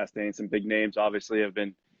Brandy Chastain, some big names obviously have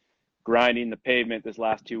been grinding the pavement this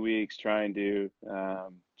last 2 weeks, trying to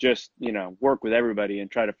just work with everybody and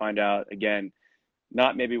try to find out, again,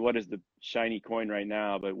 not maybe what is the shiny coin right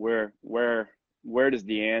now, but where does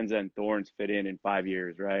De Anza and Thorns fit in 5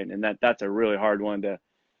 years, right? And that's a really hard one to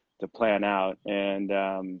plan out. And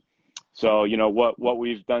so what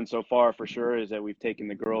we've done so far for sure is that we've taken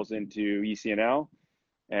the girls into ECNL,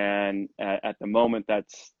 and at the moment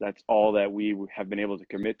that's all that we have been able to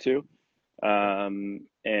commit to.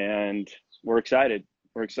 And we're excited.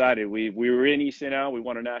 We were in ECNL. We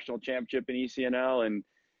won a national championship in ECNL,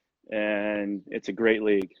 and it's a great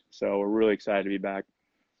league. So we're really excited to be back.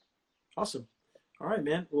 Awesome. All right,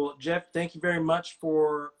 man. Well, Jeff, thank you very much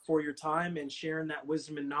for your time and sharing that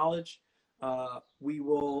wisdom and knowledge.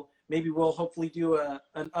 We'll hopefully do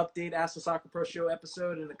an update Ask the Soccer Pro Show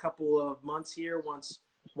episode in a couple of months here once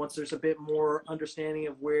there's a bit more understanding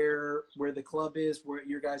of where the club is, where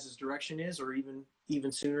your guys' direction is, or even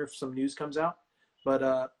sooner if some news comes out.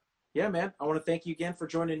 But yeah, man, I want to thank you again for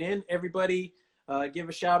joining in. Everybody, give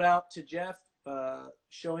a shout out to Jeff.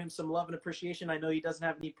 Show him some love and appreciation. I know he doesn't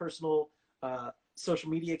have any personal social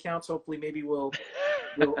media accounts. Hopefully, maybe we'll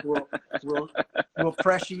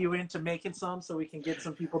pressure you into making some so we can get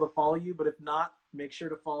some people to follow you. But if not, make sure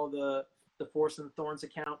to follow the Force and the Thorns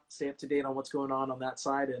account. Stay up to date on what's going on that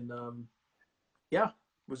side. And yeah,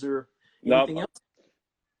 was there anything else?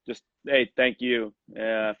 Just hey, thank you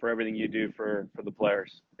for everything you do for the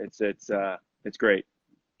players. It's great.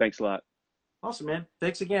 Thanks a lot. Awesome, man.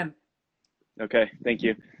 Thanks again. Okay, thank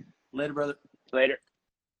you. Later, brother. Later.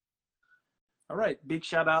 All right, big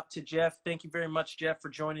shout out to Jeff. Thank you very much, Jeff, for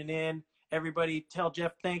joining in. Everybody, tell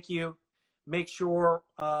Jeff thank you. Make sure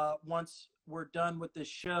once we're done with this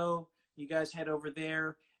show, you guys head over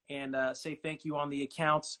there and say thank you on the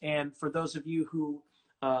accounts. And for those of you who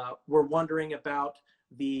were wondering about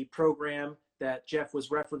the program that Jeff was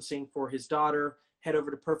referencing for his daughter, head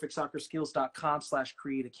over to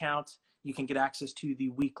perfectsoccerskills.com/create account. You can get access to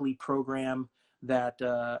the weekly program that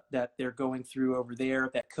they're going through over there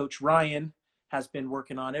that Coach Ryan has been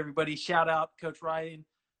working on. Everybody shout out Coach Ryan.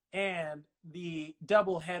 And the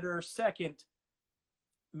doubleheader second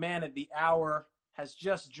man of the hour has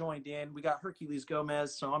just joined in. We got Hercules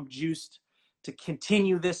Gomez, so I'm juiced to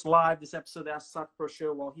continue this episode of the Ask the Soccer Pro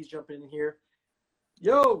Show while he's jumping in here.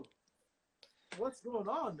 Yo, what's going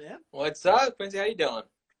on, man? What's up, Quincy? How you doing?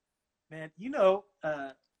 Man,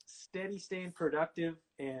 steady staying productive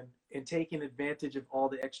and taking advantage of all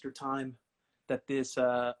the extra time that this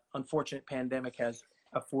unfortunate pandemic has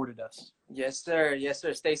afforded us. Yes, sir. Yes,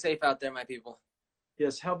 sir. Stay safe out there, my people.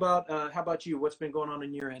 Yes. How about you? What's been going on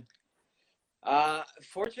in your end?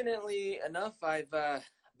 Fortunately enough, I've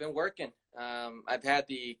been working. I've had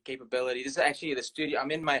the capability. This is actually the studio.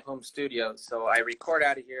 I'm in my home studio, so I record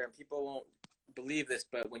out of here, and people won't believe this,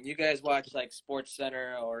 but when you guys watch like Sports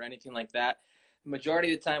Center or anything like that, the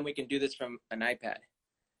majority of the time we can do this from an iPad.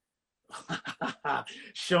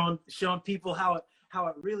 showing people how it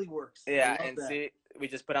really works. Yeah, and see, we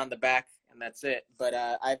just put on the back and that's it. But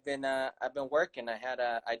I've been working.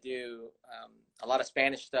 I do a lot of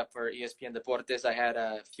Spanish stuff for ESPN Deportes. I had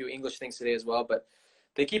a few English things today as well, but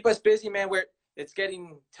they keep us busy, man. it's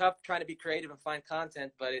getting tough trying to be creative and find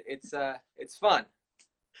content, but it's fun.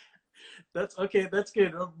 That's okay. That's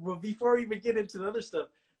good. Well, before we even get into the other stuff,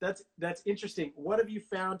 that's interesting. What have you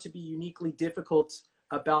found to be uniquely difficult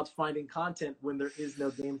about finding content when there is no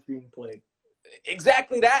games being played?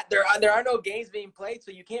 Exactly that. There are no games being played,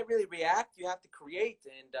 so you can't really react. You have to create,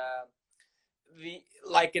 and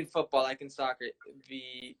like in football, like in soccer,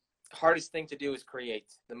 the hardest thing to do is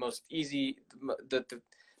create. The most easy, the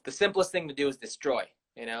simplest thing to do is destroy.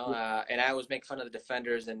 You know, and I always make fun of the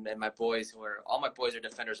defenders and my boys all my boys are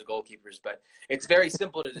defenders or goalkeepers, but it's very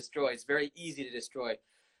simple to destroy. It's very easy to destroy,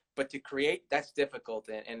 but to create, that's difficult.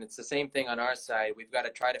 And it's the same thing on our side. We've got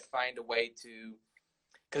to try to find a way to,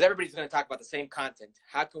 because everybody's going to talk about the same content.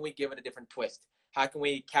 How can we give it a different twist? How can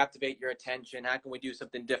we captivate your attention? How can we do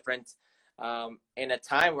something different in a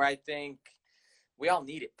time where I think we all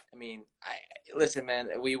need it? I mean, listen, man,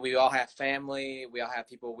 we all have family. We all have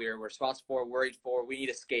people we're responsible for, worried for. We need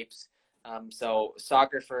escapes. So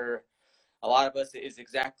soccer for a lot of us is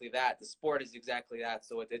exactly that. The sport is exactly that.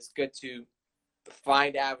 So it's good to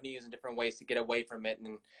find avenues and different ways to get away from it.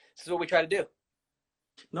 And this is what we try to do.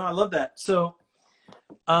 No, I love that. So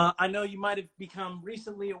I know you might have become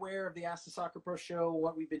recently aware of the Ask the Soccer Pro show,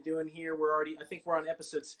 what we've been doing here. I think we're on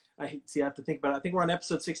episodes. I have to think about it. I think we're on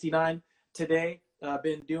episode 69 today.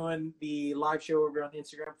 Been doing the live show over on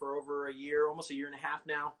Instagram for over a year, almost a year and a half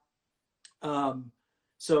now.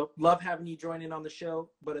 So love having you join in on the show.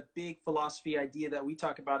 But a big philosophy idea that we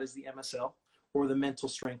talk about is the MSL, or the Mental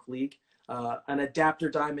Strength League, an adapt or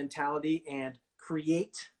die mentality, and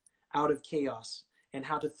create out of chaos, and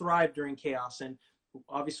how to thrive during chaos. And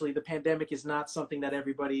obviously the pandemic is not something that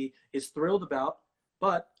everybody is thrilled about,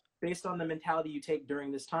 but based on the mentality you take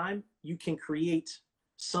during this time, you can create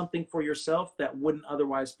something for yourself that wouldn't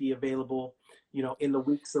otherwise be available, in the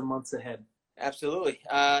weeks or months ahead. Absolutely.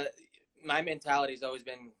 My mentality has always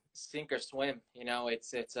been sink or swim.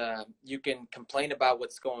 It's you can complain about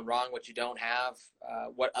what's going wrong, what you don't have,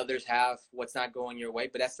 what others have, what's not going your way,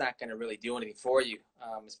 but that's not going to really do anything for you,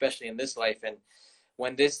 especially in this life. And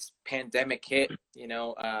when this pandemic hit,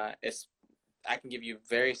 I can give you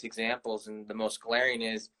various examples, and the most glaring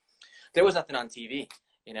is there was nothing on TV.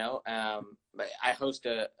 I host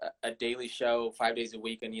a daily show 5 days a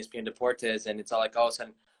week on ESPN Deportes, and it's all like all of a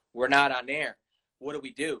sudden we're not on air. What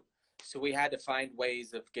do? So we had to find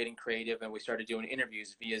ways of getting creative, and we started doing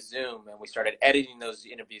interviews via Zoom, and we started editing those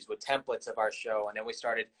interviews with templates of our show, and then we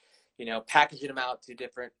started, packaging them out to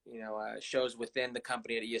different, shows within the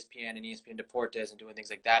company at ESPN and ESPN Deportes and doing things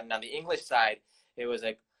like that. And on the English side, it was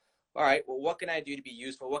like, all right, well, what can I do to be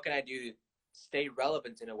useful? What can I do to stay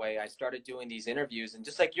relevant in a way? I started doing these interviews, and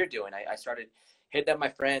just like you're doing, I started hitting up my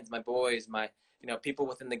friends, my boys, my people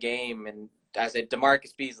within the game, and I said,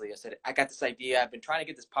 DeMarcus Beasley, I said, I got this idea. I've been trying to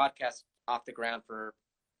get this podcast off the ground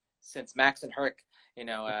since Max and Herc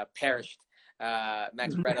perished.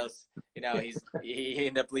 Max Bretos, he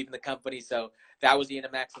ended up leaving the company, so that was the end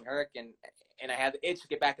of Max and Herc, and I had the itch to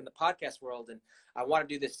get back in the podcast world, and I want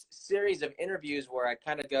to do this series of interviews where I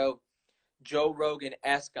kind of go Joe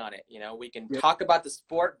Rogan-esque on it. We can talk about the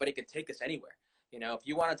sport, but it can take us anywhere. If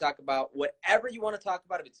you want to talk about whatever you want to talk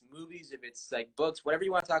about, if it's movies, if it's like books, whatever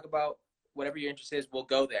you want to talk about, whatever your interest is, we'll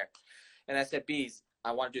go there. And I said, Bees,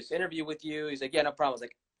 I want to do this interview with you. He's like, yeah, no problem. I was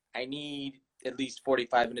like, I need at least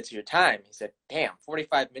 45 minutes of your time. He said, damn,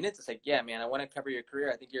 45 minutes? I said, yeah, man, I want to cover your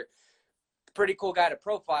career. I think you're a pretty cool guy to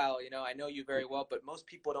profile. I know you very well, but most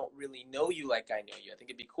people don't really know you like I know you. I think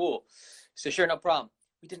it'd be cool. So sure, no problem.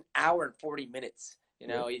 We did an hour and 40 minutes.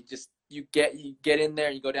 You get in there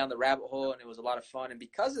and you go down the rabbit hole, and it was a lot of fun. And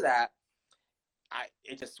because of that,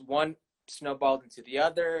 it just one snowballed into the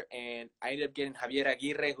other, and I ended up getting Javier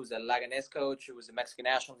Aguirre, who's a Leganés coach, who was a Mexican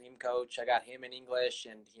national team coach. I got him in English,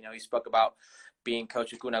 and he spoke about being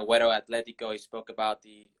coach with Kun Agüero Atletico. He spoke about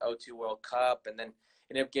the O2 World Cup, and then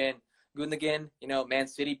ended up getting Gundogan, Man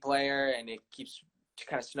City player, and it keeps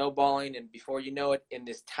kind of snowballing. And before you know it, in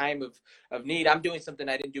this time of need, I'm doing something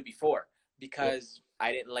I didn't do before, because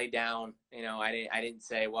I didn't lay down. I didn't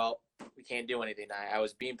say, well, we can't do anything. I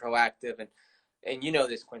was being proactive, and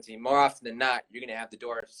this, Quincy, more often than not, you're gonna have the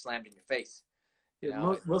door slammed in your face.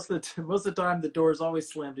 Most of the time, the door is always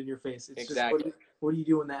slammed in your face. It's exactly. Just what do you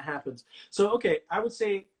do when that happens? So, okay, I would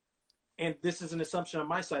say, and this is an assumption on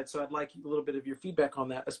my side, so I'd like a little bit of your feedback on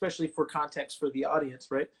that, especially for context for the audience,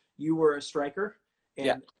 right? You were a striker,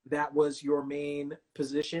 and that was your main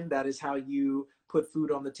position. That is how you put food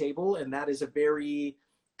on the table, and that is a very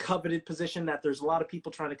coveted position that there's a lot of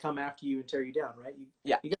people trying to come after you and tear you down, right?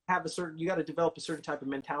 You got to develop a certain type of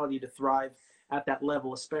mentality to thrive at that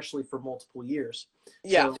level, especially for multiple years.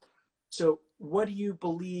 Yeah. So what do you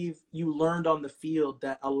believe you learned on the field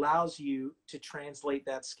that allows you to translate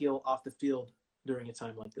that skill off the field during a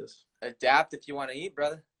time like this? Adapt if you want to eat,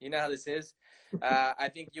 brother. You know how this is. I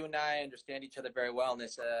think you and I understand each other very well in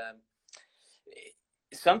this.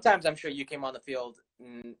 Sometimes I'm sure you came on the field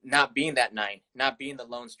not being that 9, not being the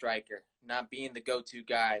lone striker, not being the go-to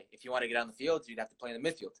guy. If you want to get on the field, you'd have to play in the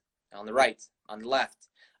midfield, on the right, on the left,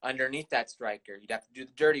 underneath that striker. You'd have to do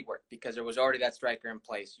the dirty work because there was already that striker in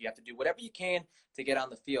place. You have to do whatever you can to get on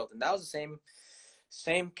the field. And that was the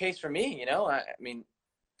same case for me, you know. I mean,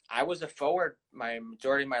 I was a forward my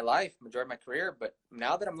majority of my life, majority of my career. But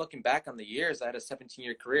now that I'm looking back on the years, I had a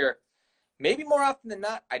 17-year career. Maybe more often than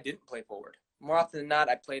not, I didn't play forward. More often than not,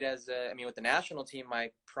 I played as with the national team,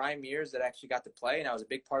 my prime years that I actually got to play, and I was a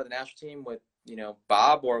big part of the national team with, you know,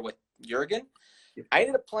 Bob or with Jurgen. I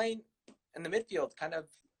ended up playing in the midfield, kind of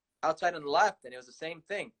outside on the left, and it was the same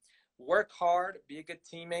thing. Work hard, be a good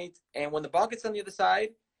teammate, and when the ball gets on the other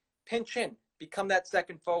side, pinch in, become that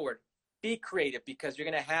second forward. Be creative because you're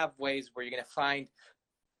going to have ways where you're going to find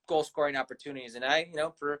goal-scoring opportunities. And I, you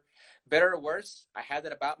know, for better or worse, I had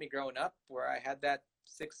that about me growing up where I had that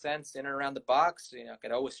sixth sense in and around the box. You know, I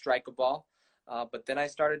could always strike a ball. But then I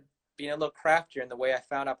started being a little craftier in the way I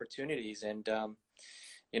found opportunities. And,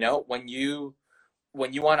 you know, when you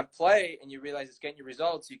want to play and you realize it's getting you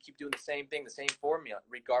results, you keep doing the same thing, the same formula,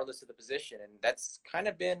 regardless of the position. And that's kind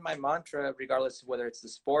of been my mantra, regardless of whether it's the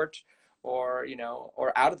sport or, you know,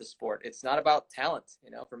 or out of the sport. It's not about talent.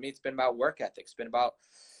 You know, for me, it's been about work ethic. It's been about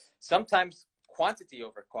sometimes quantity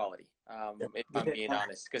over quality, if I'm being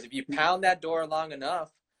honest. Because if you pound that door long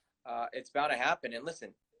enough, it's bound to happen. And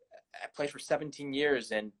listen, I played for 17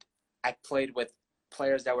 years, and I played with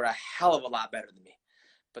players that were a hell of a lot better than me.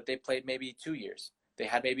 But they played maybe 2 years. They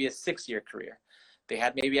had maybe a 6-year career. They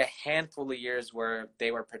had maybe a handful of years where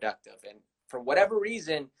they were productive. And for whatever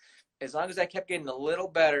reason, as long as I kept getting a little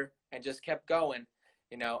better and just kept going,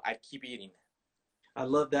 you know, I'd keep eating. I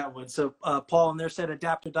love that one. So Paul in there said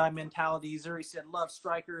adapt or die mentality. Zuri said love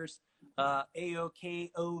strikers.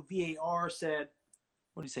 AOKOVAR said,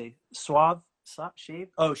 what do you say?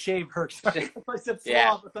 Shave? Oh, shave hurts. I said suave.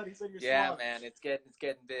 Yeah. I thought he said you're Yeah, suave. man, it's getting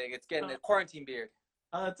big. It's getting a quarantine beard.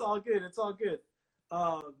 It's all good. It's all good.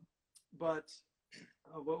 But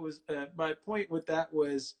what was my point with that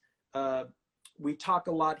was we talk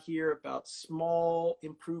a lot here about small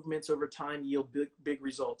improvements over time yield big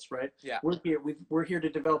results, right? Yeah. We're here to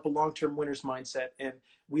develop a long-term winner's mindset, and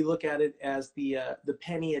we look at it as the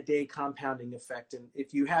penny a day compounding effect. And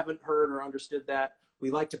if you haven't heard or understood that, we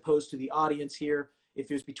like to pose to the audience here. If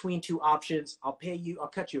there's between two options, I'll cut you a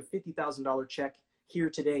 $50,000 check here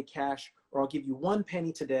today, cash, or I'll give you 1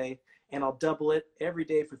 penny today, and I'll double it every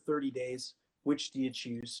day for 30 days. Which do you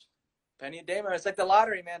choose? Penny a day, man. It's like the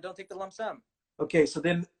lottery, man. Don't take the lump sum. Okay, so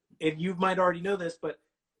then, and you might already know this, but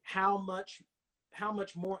how much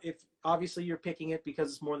more, if obviously you're picking it because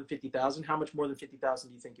it's more than 50,000, how much more than 50,000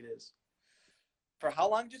 do you think it is? For how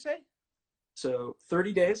long did you say? So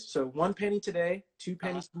 30 days. So 1 penny today, 2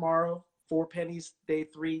 pennies tomorrow, 4 pennies day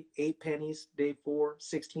 3, 8 pennies day 4,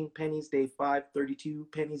 16 pennies day 5, 32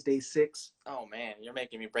 pennies day 6. Oh man, you're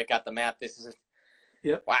making me break out the math. This is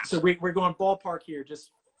Yep. Wow. So we're going ballpark here,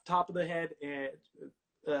 just top of the head and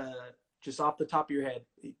just off the top of your head.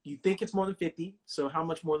 You think it's more than 50. So how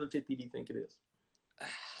much more than 50 do you think it is?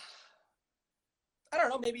 I don't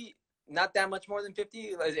know, maybe not that much more than 50.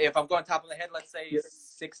 If I'm going top of the head, let's say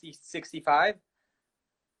 60, 65.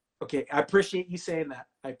 Okay, I appreciate you saying that.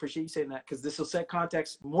 Because this will set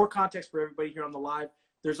more context for everybody here on the live.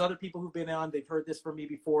 There's other people who've been on. They've heard this from me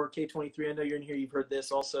before. K23, I know you're in here. You've heard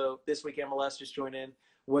this. Also, this week, MLS just joined in.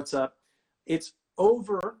 What's up? It's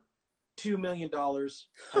over $2 million. I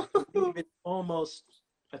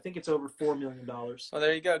think it's over $4 million. Well,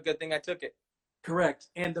 there you go. Good thing I took it. Correct.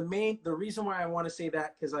 And the reason why I want to say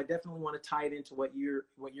that, because I definitely want to tie it into what you're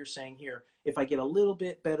saying here. If I get a little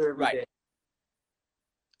bit better every day,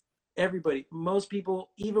 everybody, most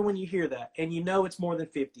people, even when you hear that and you know it's more than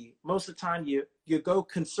 50, most of the time you go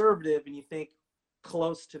conservative and you think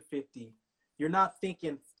close to 50. You're not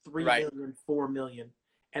thinking 3 million, 4 million.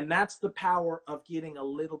 And that's the power of getting a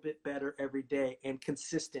little bit better every day and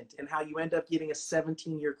consistent, and how you end up getting a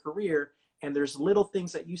 17-year career. And there's little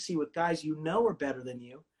things that you see with guys you know are better than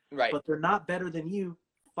you, but they're not better than you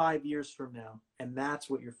 5 years from now. And that's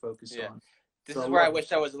what you're focused on. This is where I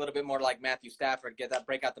wish I was a little bit more like Matthew Stafford.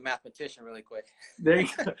 Break out the mathematician really quick. There you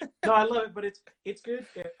go. No, I love it, but it's good.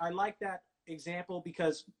 I like that example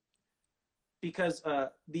because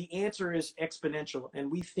the answer is exponential,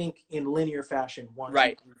 and we think in linear fashion: 1, 2,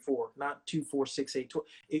 3, 4, not 2, 4, 6, 8, 12.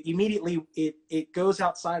 Immediately, it goes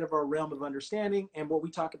outside of our realm of understanding, and what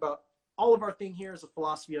we talk about all of our thing here is a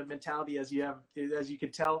philosophy of mentality, as you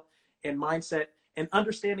can tell, and mindset, and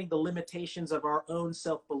understanding the limitations of our own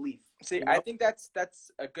self-belief. See, I think that's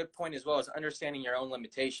a good point as well, as understanding your own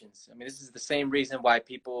limitations. I mean, this is the same reason why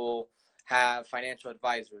people have financial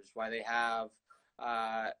advisors, why they have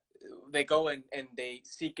they go and they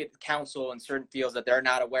seek counsel in certain fields that they're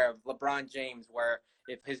not aware of. LeBron James, where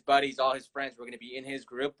if his buddies, all his friends were going to be in his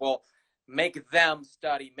group, well, make them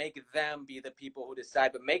study, make them be the people who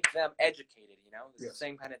decide, but make them educated, you know? It's the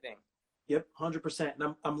same kind of thing. Yep, 100%.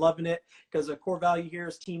 And I'm loving it, because a core value here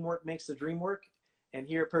is teamwork makes the dream work. And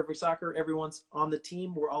here at Perfect Soccer, everyone's on the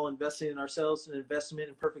team. We're all investing in ourselves. An investment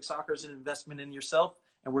in Perfect Soccer is an investment in yourself.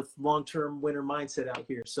 And we're long-term winner mindset out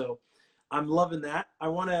here. So I'm loving that. I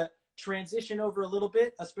want to transition over a little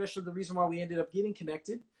bit, especially the reason why we ended up getting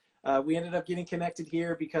connected. We ended up getting connected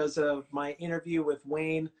here because of my interview with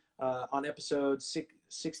Wayne on episode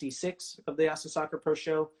 66 of the Ask the Soccer Pro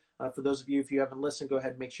Show. For those of you, if you haven't listened, go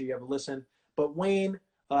ahead and make sure you have a listen. But Wayne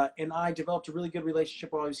and I developed a really good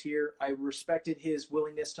relationship while I was here. I respected his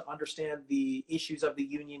willingness to understand the issues of the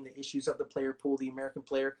union, the issues of the player pool, the American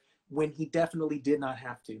player, when he definitely did not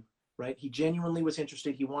have to, right? He genuinely was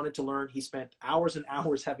interested. He wanted to learn. He spent hours and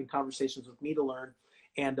hours having conversations with me to learn.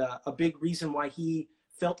 And a big reason why he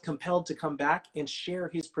felt compelled to come back and share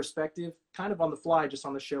his perspective kind of on the fly, just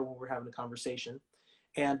on the show when we're having a conversation.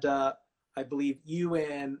 And I believe you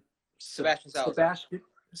and Sebastian Salazar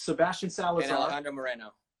and Alejandro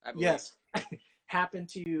Moreno, I believe. Yes, happened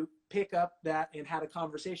to pick up that and had a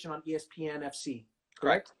conversation on ESPN FC,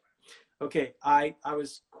 correct? Okay, I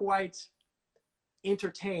was quite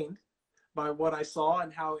entertained by what I saw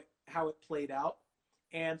and how it played out.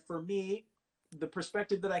 And for me, the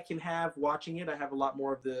perspective that I can have watching it, I have a lot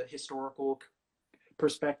more of the historical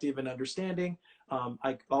perspective and understanding.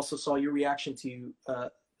 I also saw your reaction to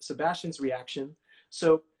Sebastian's reaction.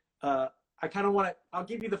 So I kind of want to, I'll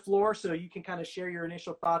give you the floor so you can kind of share your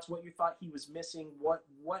initial thoughts, what you thought he was missing, what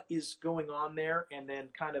is going on there, and then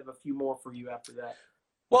kind of a few more for you after that.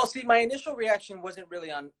 Well, see, my initial reaction wasn't really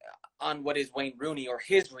on what is Wayne Rooney or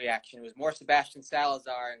his reaction. It was more Sebastian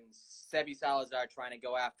Salazar and Sebi Salazar trying to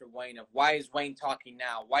go after Wayne of why is Wayne talking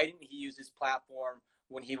now? Why didn't he use his platform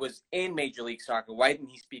when he was in Major League Soccer? Why didn't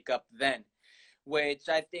he speak up then? Which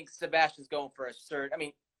I think Sebastian's going for a cert. I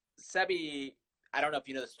mean, Sebi, I don't know if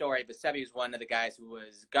you know the story, but Sebi was one of the guys who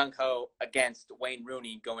was gung-ho against Wayne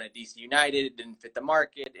Rooney going to DC United. It didn't fit the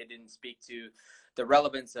market. It didn't speak to the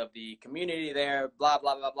relevance of the community there, blah,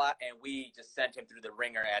 blah, blah, blah. And we just sent him through the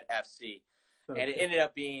ringer at FC. Okay. And it ended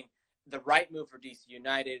up being the right move for DC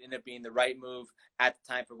United. It ended up being the right move at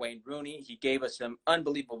the time for Wayne Rooney. He gave us some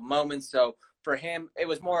unbelievable moments. So for him, it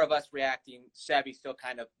was more of us reacting. Sebi still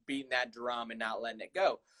kind of beating that drum and not letting it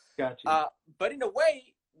go. Gotcha. But in a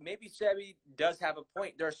way, maybe Sebi does have a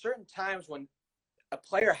point. There are certain times when a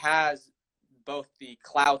player has both the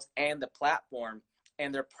clout and the platform,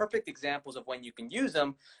 and they're perfect examples of when you can use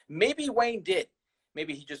them. Maybe Wayne did.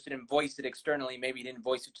 Maybe he just didn't voice it externally. Maybe he didn't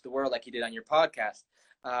voice it to the world like he did on your podcast.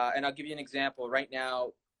 And I'll give you an example. Right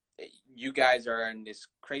now, you guys are in this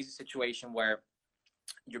crazy situation where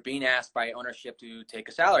you're being asked by ownership to take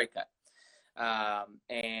a salary cut.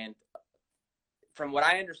 And from what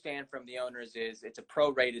I understand from the owners is it's a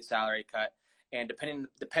prorated salary cut. And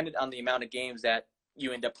dependent on the amount of games that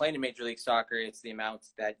you end up playing in Major League Soccer, it's the amount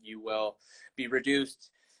that you will be reduced,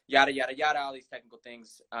 yada, yada, yada, all these technical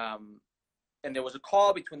things. And there was a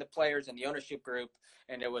call between the players and the ownership group,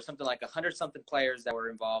 and there was something like 100-something players that were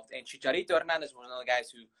involved. And Chicharito Hernandez was one of the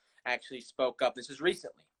guys who actually spoke up. This is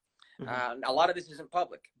recently. Mm-hmm. A lot of this isn't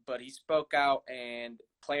public, but he spoke out, and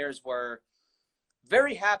players were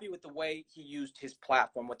very happy with the way he used his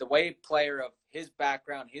platform, with the way a player of his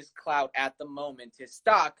background, his clout at the moment, his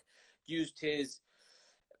stock, used his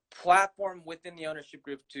platform within the ownership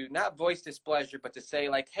group to not voice displeasure, but to say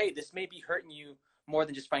like, hey, this may be hurting you more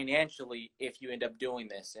than just financially if you end up doing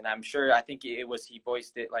this. And I'm sure, I think he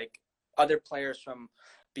voiced it like other players from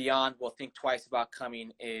beyond will think twice about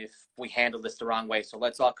coming if we handle this the wrong way. So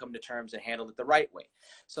let's all come to terms and handle it the right way.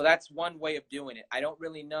 So that's one way of doing it. I don't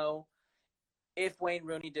really know if Wayne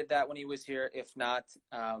Rooney did that when he was here, if not,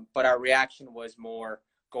 but our reaction was more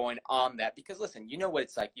going on that, because listen, you know what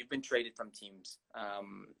it's like. You've been traded from teams.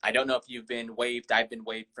 I don't know if you've been waived. I've been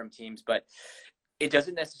waived from teams, but it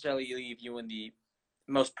doesn't necessarily leave you in the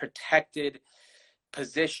most protected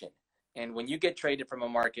position. And when you get traded from a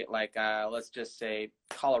market like, let's just say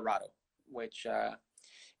Colorado, which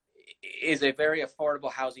is a very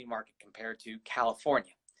affordable housing market compared to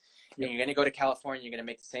California. Yep. And you're going to go to California, you're going to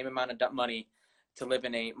make the same amount of money to live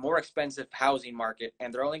in a more expensive housing market,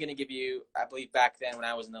 and they're only going to give you, I believe back then when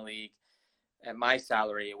I was in the league, at my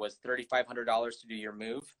salary, it was $3,500 to do your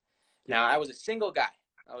move. Now, I was a single guy.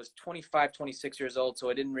 I was 25, 26 years old, so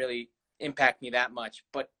it didn't really impact me that much.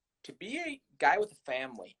 But to be a guy with a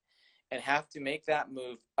family and have to make that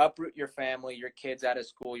move, uproot your family, your kids out of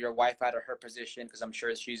school, your wife out of her position, because I'm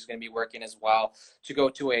sure she's going to be working as well, to go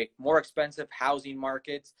to a more expensive housing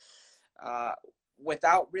market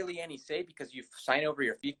without really any say, because you've signed over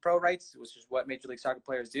your FIFPro rights, which is what Major League Soccer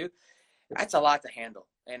players do. That's a lot to handle.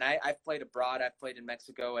 And I've played abroad. I've played in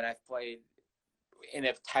Mexico, and I've played in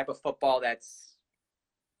a type of football that's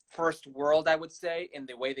first world, I would say, in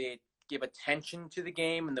the way they give attention to the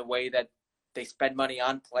game and the way that they spend money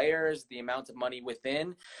on players, the amount of money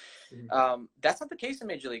within. That's not the case in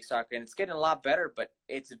Major League Soccer, and it's getting a lot better, but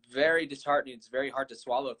it's very disheartening. It's very hard to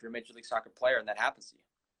swallow if you're a Major League Soccer player and that happens to you.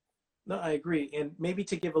 No, I agree. And maybe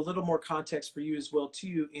to give a little more context for you as well,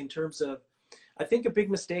 too, in terms of, I think a big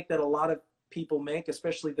mistake that a lot of people make,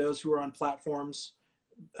 especially those who are on platforms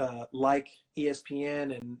like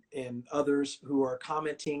ESPN and others who are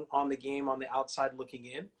commenting on the game on the outside looking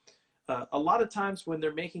in, a lot of times when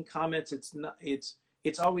they're making comments,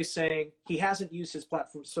 it's always saying he hasn't used his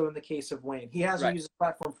platform. So in the case of Wayne, he hasn't used his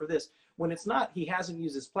platform for this. When it's not, he hasn't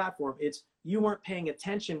used his platform. It's you weren't paying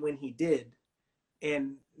attention when he did.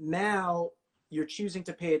 And now you're choosing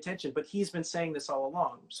to pay attention, but he's been saying this all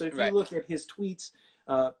along. So if you look at his tweets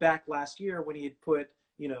back last year when he had put,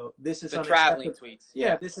 this is the traveling tweets.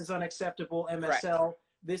 Yeah, this is unacceptable, MSL.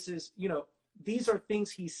 This is, these are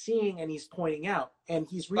things he's seeing and he's pointing out, and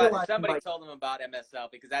he's realizing. But somebody told him about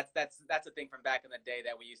MSL, because that's a thing from back in the day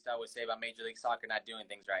that we used to always say about Major League Soccer not doing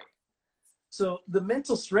things right. So the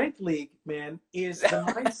Mental Strength League, man, is the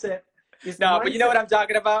mindset. But you know what I'm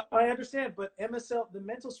talking about? I understand, but MSL, the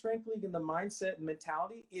Mental Strength League, and the mindset and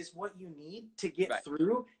mentality is what you need to get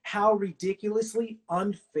through how ridiculously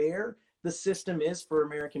unfair the system is for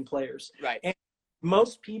American players. Right. And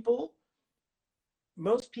most people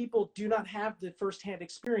do not have the firsthand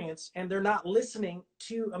experience, and they're not listening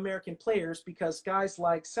to American players, because guys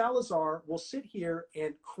like Salazar will sit here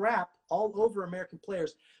and crap all over American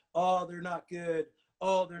players. Oh, they're not good.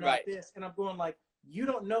 Oh, they're not this. And I'm going like, you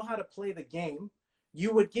don't know how to play the game.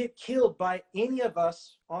 You would get killed by any of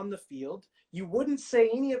us on the field. You wouldn't say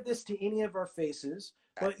any of this to any of our faces,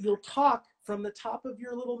 but you'll talk from the top of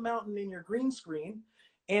your little mountain in your green screen,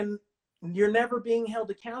 and you're never being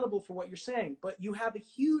held accountable for what you're saying. But you have a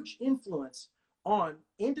huge influence on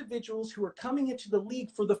individuals who are coming into the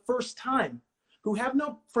league for the first time, who have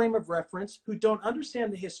no frame of reference, who don't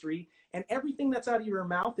understand the history, and everything that's out of your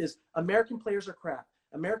mouth is American players are crap.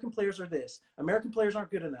 American players are this. American players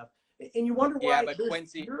aren't good enough. And you wonder why. Yeah, but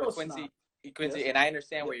Quincy, and I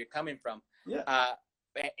understand where you're coming from. Yeah.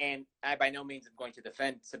 And I by no means am going to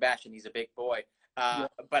defend Sebastian. He's a big boy.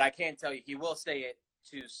 But I can tell you, he will say it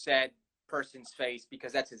to said person's face,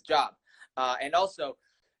 because that's his job. And also,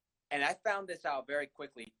 and I found this out very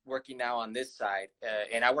quickly working now on this side,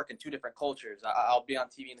 and I work in two different cultures. I'll be on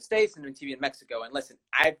TV in the States and on TV in Mexico. And listen,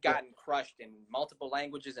 I've gotten crushed in multiple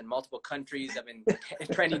languages in multiple countries. I've been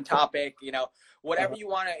trending topic, whatever you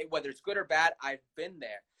want to, whether it's good or bad, I've been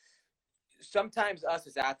there. Sometimes us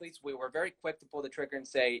as athletes, we're very quick to pull the trigger and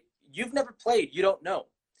say, you've never played, you don't know.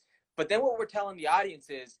 But then what we're telling the audience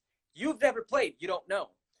is, you've never played, you don't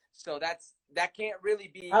know. So that can't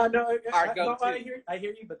really be our go-to. I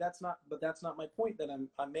hear you, but that's not my point that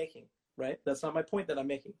I'm making, right? That's not my point that I'm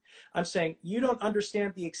making. I'm saying you don't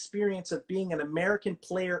understand the experience of being an American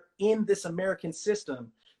player in this American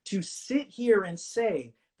system to sit here and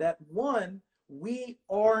say that, one,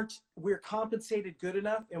 we're compensated good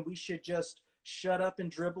enough and we should just shut up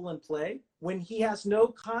and dribble and play, when he has no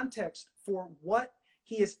context for what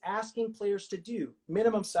he is asking players to do.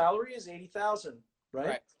 Minimum salary is $80,000,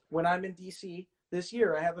 right? When I'm in DC this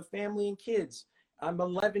year, I have a family and kids. I'm an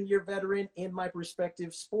 11-year veteran in my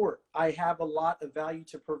respective sport. I have a lot of value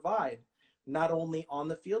to provide, not only on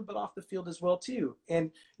the field, but off the field as well, too.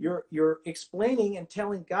 And you're explaining and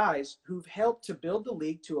telling guys who've helped to build the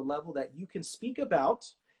league to a level that you can speak about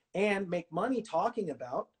and make money talking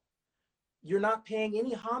about. You're not paying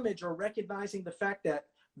any homage or recognizing the fact that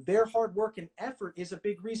their hard work and effort is a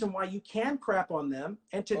big reason why you can crap on them,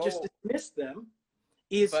 and to just dismiss them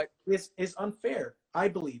is unfair, I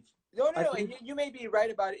believe. No. And you may be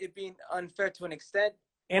right about it being unfair to an extent.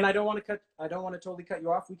 And I don't want to totally cut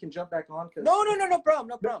you off. We can jump back on. No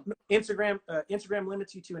problem. Instagram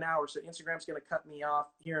limits you to an hour, so Instagram's going to cut me off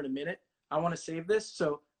here in a minute. I want to save this,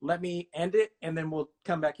 so let me end it, and then we'll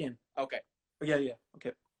come back in. Okay. Yeah.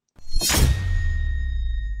 Okay.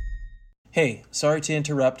 Hey, sorry to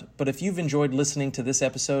interrupt, but if you've enjoyed listening to this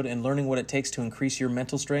episode and learning what it takes to increase your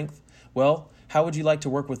mental strength, Well, how would you like to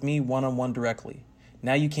work with me one-on-one directly?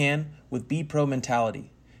 Now you can with Be Pro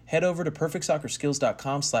Mentality. Head over to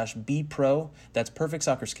perfectsoccerskills.com/bepro. That's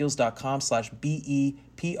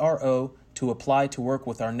perfectsoccerskills.com/BEPRO to apply to work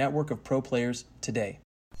with our network of pro players today.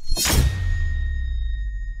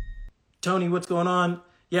 Tony, what's going on?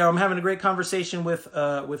 Yeah, I'm having a great conversation with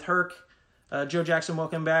Herc. Joe Jackson,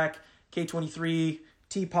 welcome back. K23,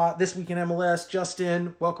 Teapot, This Week in MLS.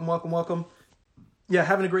 Justin, welcome. Yeah,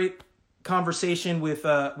 having a great conversation with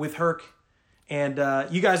Herc. And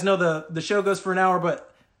you guys know the show goes for an hour,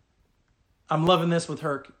 but I'm loving this with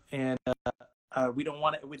Herc. And we don't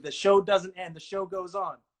want it. The show doesn't end. The show goes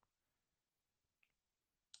on.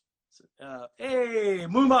 Hey,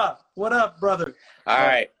 Muma, what up, brother? All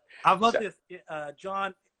right. I love this.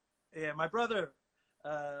 John, yeah, my brother,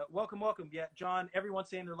 welcome. Yeah, John, everyone's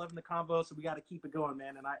saying they're loving the combo, so we got to keep it going,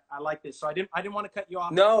 man. And I like this. So I didn't want to cut you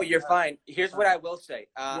off. No, you're fine. Here's what I will say.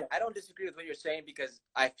 I don't disagree with what you're saying because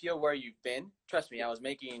I feel where you've been. Trust me, I was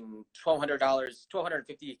making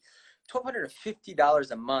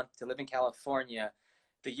 $1,250 a month to live in California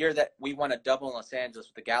the year that we won a double in Los Angeles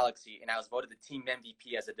with the Galaxy, and I was voted the team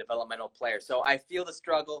MVP as a developmental player. So I feel the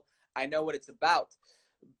struggle. I know what it's about.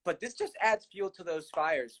 But this just adds fuel to those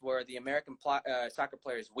fires where the American soccer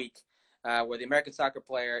player is weak, where the American soccer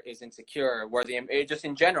player is insecure, just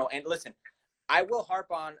in general. And listen, I will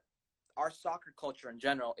harp on our soccer culture in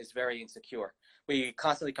general is very insecure. We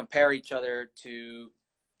constantly compare each other to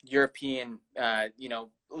European,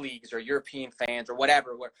 leagues or European fans or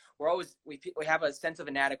whatever. We have a sense of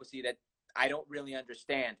inadequacy that I don't really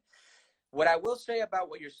understand. What I will say about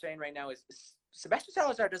what you're saying right now is Sebastian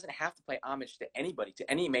Salazar doesn't have to pay homage to anybody, to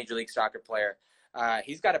any Major League Soccer player.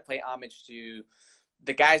 He's got to pay homage to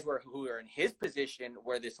the guys who are in his position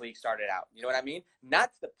where this league started out. You know what I mean?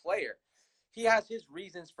 Not to the player. He has his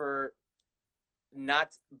reasons for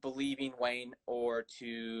not believing Wayne or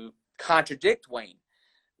to contradict Wayne.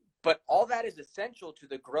 But all that is essential to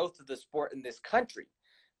the growth of the sport in this country.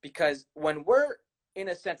 Because when we're, in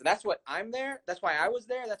a sense, and that's what I'm there, that's why I was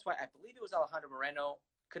there, that's why I believe it was Alejandro Moreno,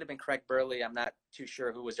 could have been Craig Burley, I'm not too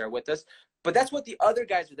sure who was there with us. But that's what the other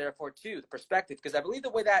guys are there for too, the perspective. Because I believe the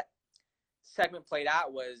way that segment played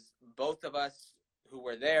out was both of us who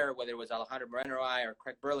were there, whether it was Alejandro Moreno or I or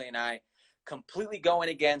Craig Burley and I, completely going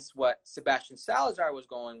against what Sebastian Salazar was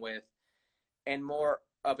going with and more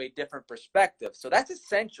of a different perspective. So that's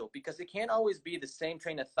essential because it can't always be the same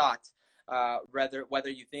train of thought, whether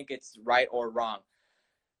you think it's right or wrong.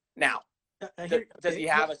 Now, does he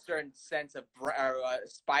have a certain sense of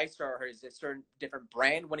spice or is it a certain different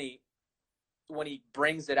brand when he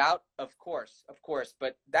brings it out? Of course.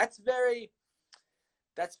 But that's very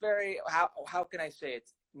how can I say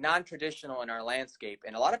it's non-traditional in our landscape,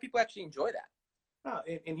 and a lot of people actually enjoy that.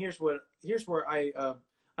 And here's where I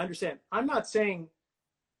understand. I'm not saying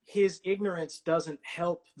his ignorance doesn't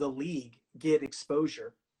help the league get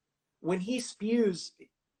exposure. When he spews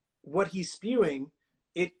what he's spewing,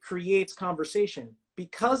 it creates conversation.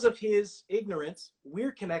 Because of his ignorance,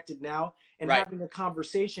 we're connected now and having a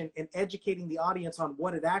conversation and educating the audience on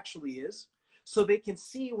what it actually is so they can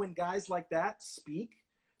see when guys like that speak,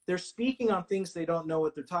 they're speaking on things they don't know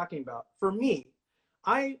what they're talking about. For me,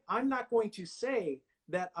 I'm not going to say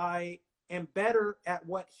that I am better at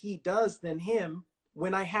what he does than him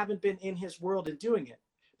when I haven't been in his world and doing it.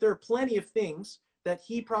 There are plenty of things that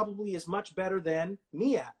he probably is much better than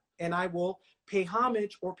me at, and I will pay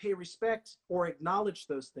homage or pay respect or acknowledge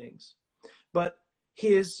those things. But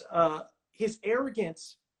his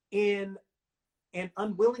arrogance and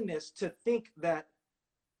unwillingness to think that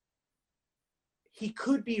he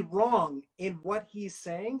could be wrong in what he's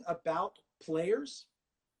saying about players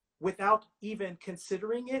without even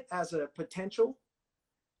considering it as a potentiality,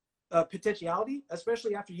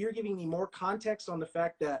 especially after you're giving me more context on the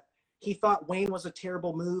fact that he thought Wayne was a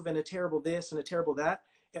terrible move and a terrible this and a terrible that.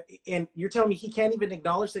 And you're telling me he can't even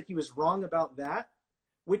acknowledge that he was wrong about that,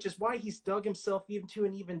 which is why he's dug himself into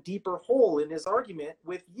an even deeper hole in his argument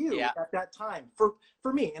with you at that time for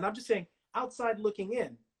me. And I'm just saying outside looking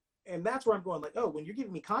in. And that's where I'm going like, oh, when you're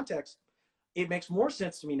giving me context, it makes more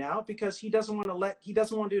sense to me now because he doesn't want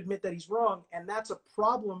to admit that he's wrong. And that's a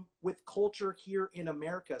problem with culture here in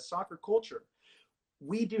America, soccer culture.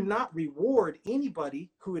 We do not reward anybody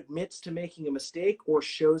who admits to making a mistake or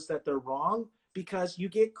shows that they're wrong because you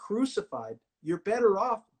get crucified. You're better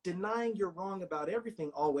off denying you're wrong about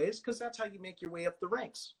everything always because that's how you make your way up the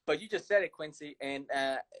ranks. But you just said it, Quincy, and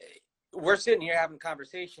we're sitting here having a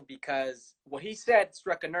conversation because what he said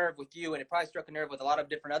struck a nerve with you, and it probably struck a nerve with a lot of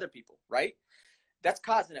different other people, right? That's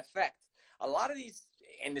cause and effect. A lot of these,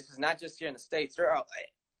 and this is not just here in the States, there are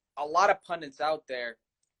a lot of pundits out there,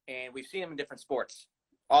 and we've seen them in different sports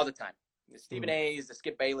all the time. The Stephen A's, the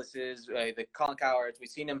Skip Baylesses, the Colin Cowards. We've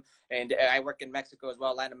seen them, and I work in Mexico as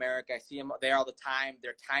well, Latin America. I see them there all the time.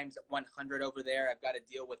 Their times at 100 over there. I've got to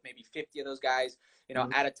deal with maybe 50 of those guys,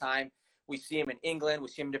 at a time. We see them in England. We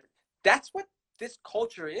see them different. That's what this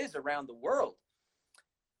culture is around the world.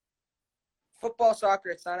 Football,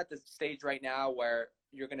 soccer, it's not at the stage right now where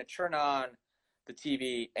you're going to turn on the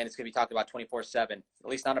TV and it's going to be talked about 24/7, at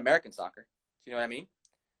least not American soccer. Do you know what I mean?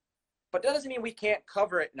 But that doesn't mean we can't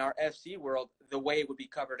cover it in our FC world the way it would be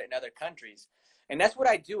covered in other countries. And that's what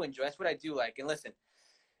I do enjoy. That's what I do like. And listen,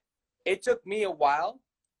 it took me a while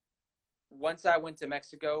once I went to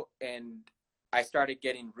Mexico and I started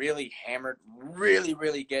getting really hammered,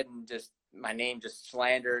 really getting just my name just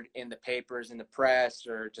slandered in the papers, in the press,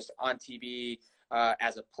 or just on TV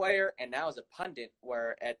as a player and now as a pundit,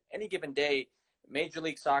 where at any given day, Major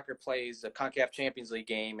League Soccer plays a CONCACAF Champions League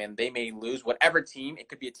game and they may lose whatever team. It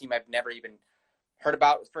could be a team I've never even heard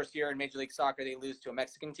about. First year in Major League Soccer, they lose to a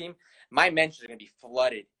Mexican team. My mentions are going to be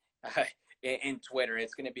flooded in Twitter.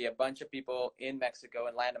 It's going to be a bunch of people in Mexico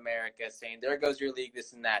and Latin America saying, there goes your league,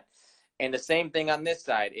 this and that. And the same thing on this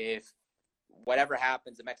side. If whatever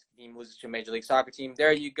happens, the Mexican team loses to a Major League Soccer team,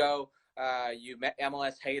 there you go. You met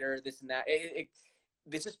MLS hater, this and that.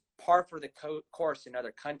 This is par for the course in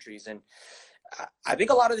other countries. And I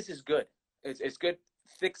think a lot of this is good. It's good.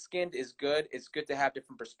 Thick-skinned is good. It's good to have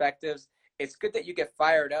different perspectives. It's good that you get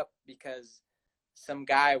fired up because some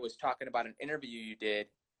guy was talking about an interview you did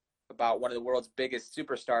about one of the world's biggest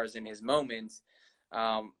superstars in his moments,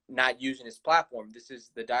 not using his platform. This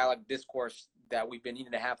is the dialogue discourse that we've been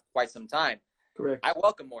needing to have for quite some time. Correct. I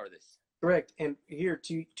welcome more of this. Correct. And here,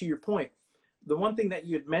 to your point, the one thing that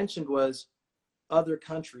you had mentioned was other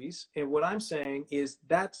countries. And what I'm saying is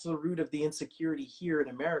that's the root of the insecurity here in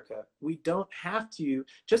America. We don't have to,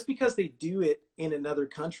 just because they do it in another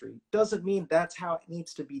country, doesn't mean that's how it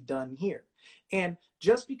needs to be done here. And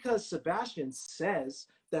just because Sebastian says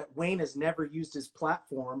that Wayne has never used his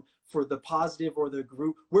platform for the positive or the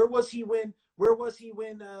group, where was he when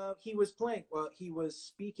he was playing? Well, he was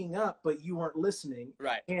speaking up, but you weren't listening.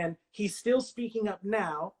 Right. And he's still speaking up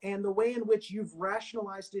now. And the way in which you've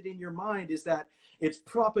rationalized it in your mind is that it's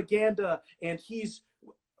propaganda. And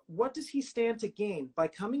what does he stand to gain by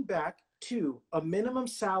coming back to a minimum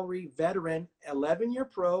salary veteran, 11-year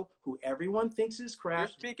pro, who everyone thinks is crap? You're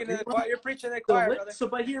speaking to the choir. You're preaching to the choir, brother.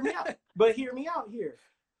 But hear me out. But hear me out here.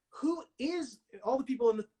 Who is all the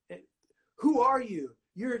people who are you?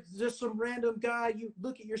 You're just some random guy. You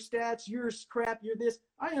look at your stats. You're crap. You're this.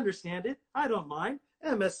 I understand it. I don't mind.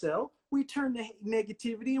 MSL. We turn the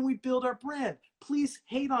negativity and we build our brand. Please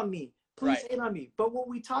hate on me. Please hate on me. But what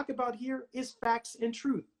we talk about here is facts and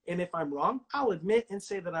truth. And if I'm wrong, I'll admit and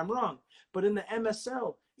say that I'm wrong. But in the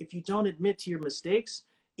MSL, if you don't admit to your mistakes,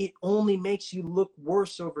 it only makes you look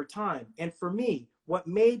worse over time. And for me, what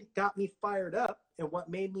got me fired up and what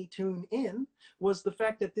made me tune in was the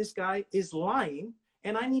fact that this guy is lying.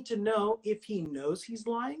 And I need to know if he knows he's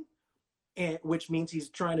lying, which means he's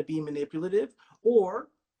trying to be manipulative, or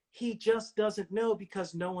he just doesn't know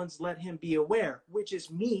because no one's let him be aware, which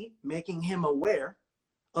is me making him aware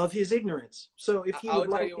of his ignorance. So if he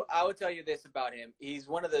I would tell you this about him. He's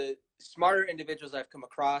one of the smarter individuals I've come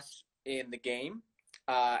across in the game,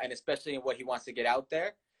 and especially in what he wants to get out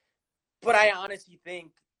there. But I honestly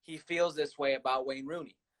think he feels this way about Wayne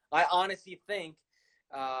Rooney. I honestly think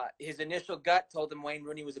his initial gut told him Wayne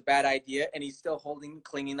Rooney was a bad idea, and he's still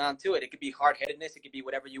clinging on to it. It could be hard-headedness. It could be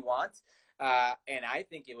whatever you want. And I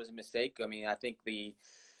think it was a mistake. I mean, I think the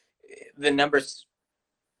numbers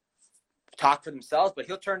talk for themselves, but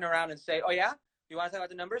he'll turn around and say, oh, yeah? You want to talk about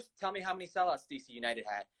the numbers? Tell me how many sellouts DC United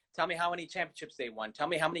had. Tell me how many championships they won. Tell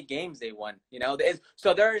me how many games they won.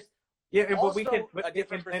 So there's a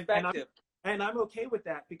different perspective. And I'm okay with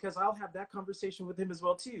that because I'll have that conversation with him as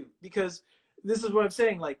well, too, because this is what I'm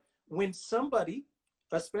saying. Like when somebody,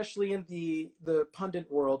 especially in the pundit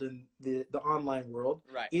world and the online world,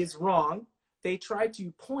 is wrong, they try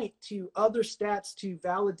to point to other stats to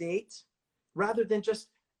validate rather than just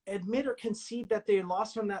admit or concede that they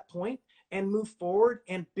lost on that point and move forward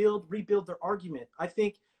and rebuild their argument. I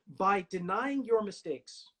think by denying your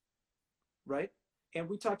mistakes, right? And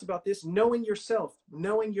we talked about this, knowing yourself,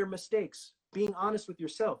 knowing your mistakes, being honest with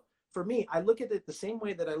yourself. For me, I look at it the same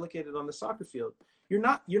way that I look at it on the soccer field. You're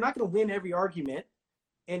not going to win every argument,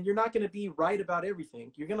 and you're not going to be right about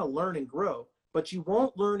everything. You're going to learn and grow, but you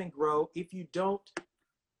won't learn and grow if you're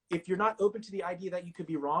not open to the idea that you could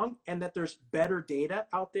be wrong and that there's better data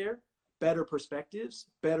out there, better perspectives,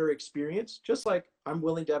 better experience, just like I'm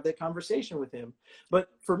willing to have that conversation with him.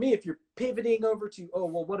 But for me, if you're pivoting over to, oh,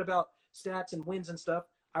 well, what about stats and wins and stuff?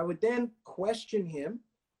 I would then question him,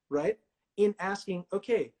 right, in asking,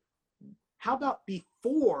 okay, how about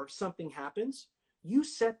before something happens, you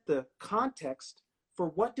set the context for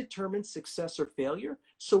what determines success or failure,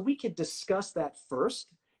 so we could discuss that first,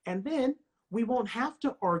 and then we won't have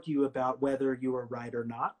to argue about whether you were right or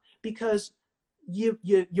not, because you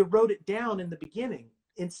wrote it down in the beginning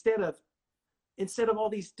instead of all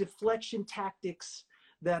these deflection tactics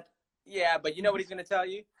that. Yeah, but you know what he's going to tell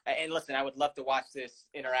you? And listen, I would love to watch this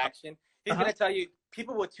interaction. He's going to tell you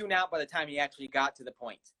people will tune out by the time he actually got to the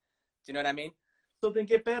point. Do you know what I mean? So then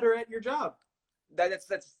get better at your job.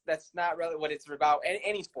 That's not really what it's about.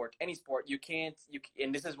 Any sport, you can't,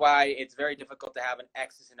 and this is why it's very difficult to have an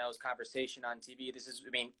X's and O's conversation on TV.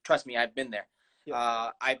 Trust me, I've been there. Yeah.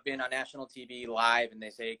 I've been on national TV live, and they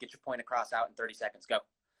say, get your point across out in 30 seconds, go.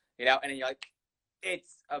 And then you're like,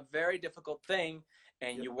 it's a very difficult thing,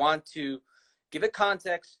 and you want to give it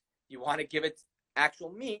context, you want to give it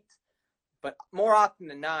actual meat, but more often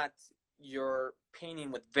than not, you're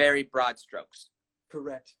painting with very broad strokes.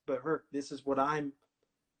 Correct. But Herc, this is what I'm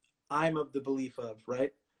of the belief of,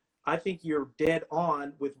 right? I think you're dead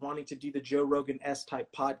on with wanting to do the Joe Rogan-esque type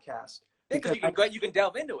podcast. Because you can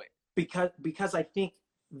delve into it. Because I think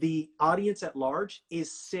the audience at large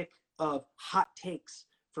is sick of hot takes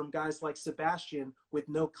from guys like Sebastian with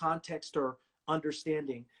no context or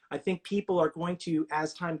understanding. I think people are going to,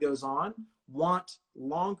 as time goes on, want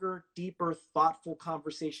longer, deeper, thoughtful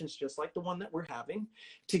conversations just like the one that we're having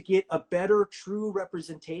to get a better, true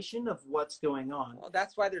representation of what's going on. Well,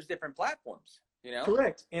 that's why there's different platforms, you know?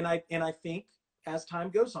 Correct. And I think as time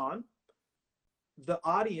goes on, the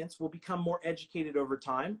audience will become more educated over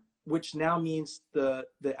time, which now means the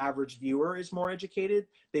average viewer is more educated.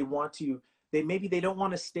 They don't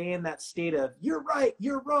want to stay in that state of, you're right,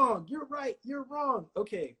 you're wrong, you're right, you're wrong.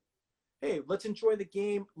 Okay. Hey, let's enjoy the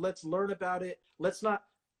game. Let's learn about it. Let's not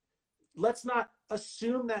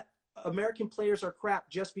assume that American players are crap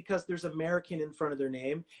just because there's American in front of their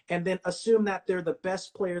name, and then assume that they're the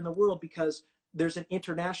best player in the world because there's an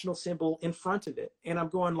international symbol in front of it. And I'm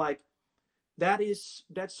going like, that's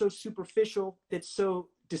so superficial. It's so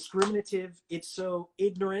discriminative. It's so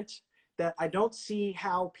ignorant that I don't see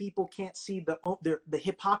how people can't see the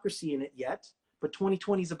hypocrisy in it yet. But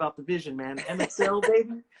 2020 is about the vision, man. MSL,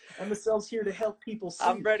 baby. MSL's here to help people see.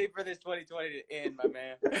 I'm ready for this 2020 to end, my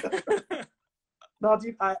man. No,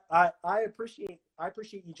 dude, I appreciate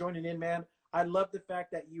you joining in, man. I love the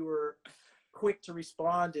fact that you were quick to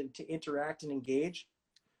respond and to interact and engage.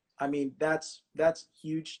 I mean, that's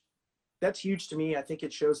huge. That's huge to me. I think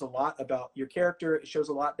it shows a lot about your character. It shows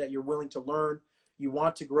a lot that you're willing to learn. You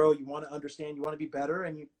want to grow. You want to understand. You want to be better,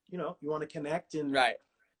 and you want to connect and right.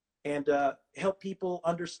 And help people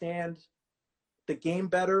understand the game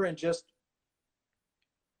better and just,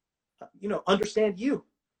 understand you.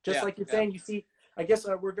 Just like you're saying, you see, I guess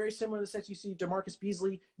we're very similar in the sense you see DeMarcus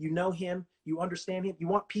Beasley, you know him, you understand him. You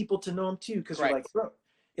want people to know him too because you're like, bro.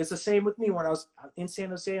 It's the same with me when I was in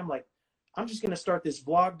San Jose. I'm like, I'm just going to start this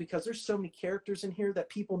vlog because there's so many characters in here that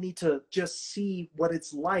people need to just see what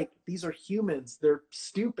it's like. These are humans. They're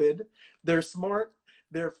stupid. They're smart.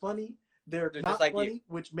 They're funny. They're not like funny,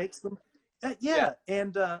 which makes them,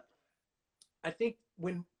 And I think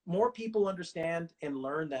when more people understand and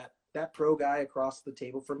learn that pro guy across the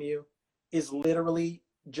table from you is literally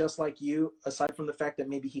just like you, aside from the fact that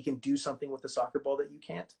maybe he can do something with the soccer ball that you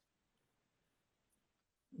can't,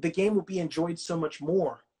 the game will be enjoyed so much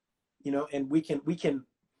more, and we can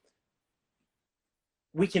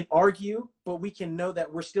argue, but we can know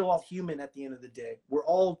that we're still all human at the end of the day. We're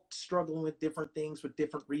all struggling with different things with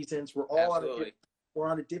different reasons. We're all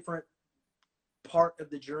on a different part of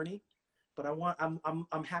the journey. But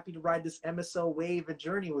I'm happy to ride this MSL wave and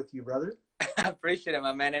journey with you, brother. I appreciate it,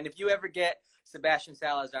 my man. And if you ever get Sebastian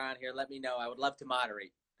Salazar on here, let me know. I would love to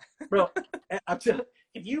moderate. Bro,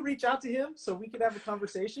 if you reach out to him so we can have a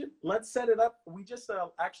conversation, let's set it up. We just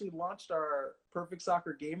actually launched our Perfect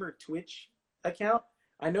Soccer Gamer Twitch account.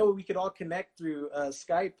 I know we could all connect through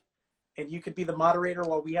Skype, and you could be the moderator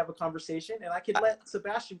while we have a conversation, and I could let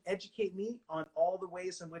Sebastian educate me on all the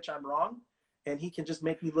ways in which I'm wrong, and he can just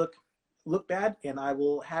make me look bad, and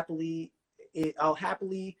I'll happily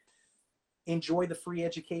enjoy the free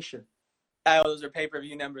education. Those are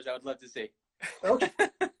pay-per-view numbers I would love to see. Okay.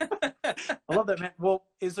 I love that, man. Well,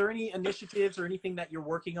 is there any initiatives or anything that you're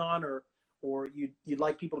working on or you'd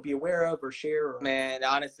like people to be aware of or share? Man,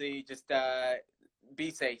 honestly, just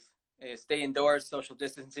be safe. Stay indoors, social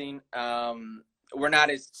distancing. We're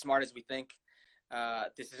not as smart as we think.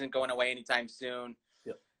 This isn't going away anytime soon.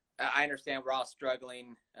 Yep. I understand we're all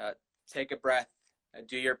struggling. Take a breath,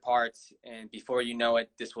 do your part, and before you know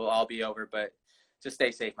it, this will all be over. But just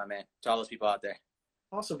stay safe, my man, to all those people out there.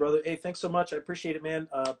 Awesome, brother. Hey, thanks so much. I appreciate it, man.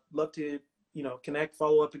 Love to, connect,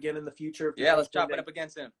 follow up again in the future. Yeah, let's chop it up again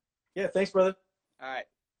soon. Yeah, thanks, brother. All right.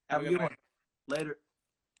 Have a good one. Later.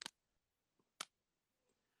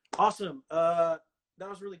 Awesome. That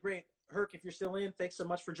was really great. Herc, if you're still in, thanks so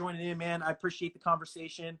much for joining in, man. I appreciate the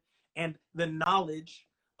conversation and the knowledge.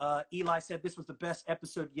 Eli said this was the best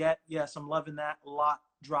episode yet. Yes, I'm loving that. A lot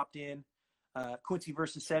dropped in. Quincy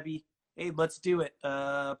versus Sebi. Hey, let's do it.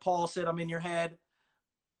 Paul said, I'm in your head.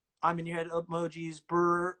 I'm in your head emojis.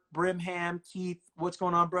 Brimham, Keith, what's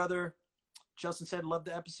going on, brother? Justin said, love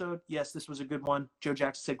the episode. Yes, this was a good one. Joe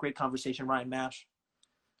Jackson said, great conversation. Ryan Mash.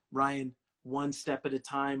 Ryan, one step at a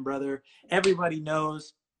time, brother. Everybody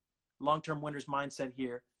knows long-term winners mindset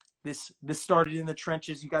here. This started in the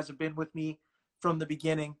trenches. You guys have been with me from the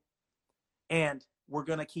beginning, and we're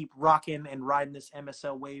going to keep rocking and riding this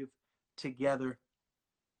MSL wave together.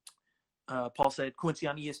 Paul said, Quincy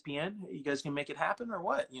on ESPN. You guys can make it happen or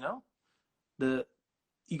what? You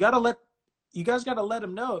guys got to let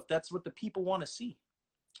them know if that's what the people want to see.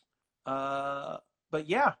 But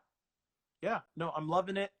yeah, no, I'm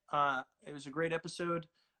loving it. It was a great episode.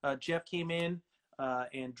 Jeff came in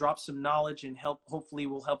and dropped some knowledge and hopefully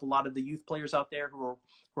will help a lot of the youth players out there who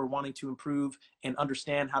are wanting to improve and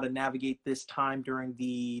understand how to navigate this time during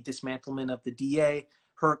the dismantlement of the DA.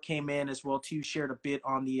 Herc came in as well too, shared a bit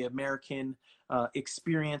on the American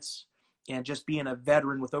experience and just being a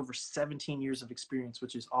veteran with over 17 years of experience,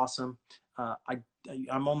 which is awesome.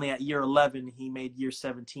 I'm only at year 11. He made year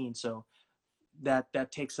 17. So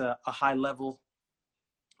that takes a high level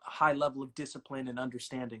of discipline and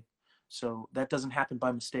understanding. So that doesn't happen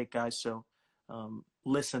by mistake, guys. So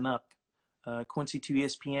listen up. Quincy to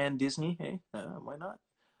ESPN, Disney. Hey, why not?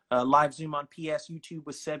 Live Zoom on PS, YouTube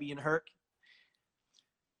with Sebi and Herc.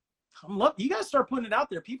 You guys start putting it out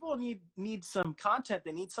there. People need some content.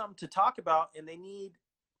 They need something to talk about, and they need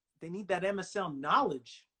that MSL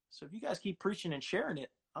knowledge. So if you guys keep preaching and sharing it,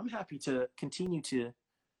 I'm happy to continue to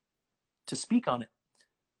speak on it.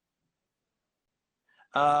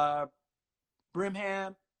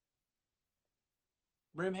 Brimham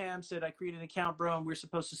said, I created an account, bro, and we're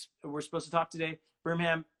supposed to talk today.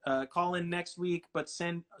 Brimham, call in next week, but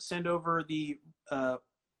send over the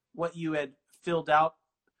what you had filled out.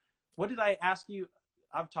 What did I ask you?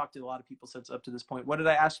 I've talked to a lot of people since up to this point. What did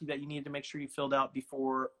I ask you that you needed to make sure you filled out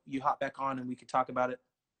before you hop back on and we could talk about it?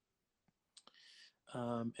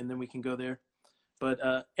 And then we can go there.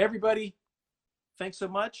 But everybody, thanks so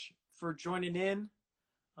much for joining in.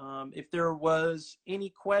 If there was any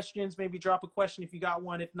questions, maybe drop a question if you got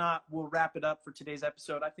one. If not, we'll wrap it up for today's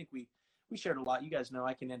episode. I think we shared a lot. You guys know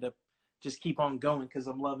I can end up just keep on going because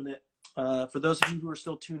I'm loving it. For those of you who are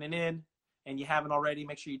still tuning in and you haven't already,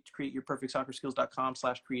 make sure you create your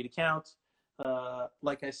perfectsoccerskills.com/create account.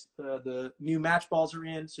 The new match balls are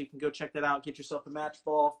in, so you can go check that out. Get yourself a match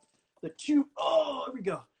ball. Here we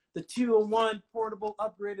go. The 2-in-1 portable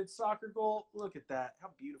upgraded soccer goal. Look at that. How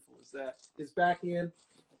beautiful is that? It's back in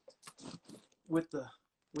with the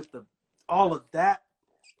all of that.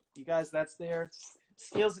 You guys, that's there.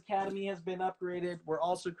 Skills Academy has been upgraded. We're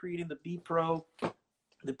also creating the B Pro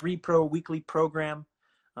weekly program.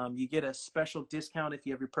 You get a special discount if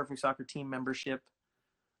you have your Perfect Soccer Team membership.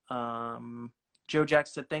 Joe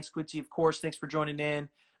Jackson said, thanks, Quincy. Of course, thanks for joining in.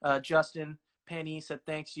 Justin Penny said,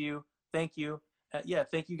 thank you. Thank you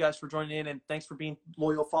guys for joining in, and thanks for being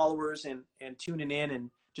loyal followers and tuning in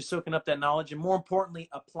and just soaking up that knowledge, and more importantly,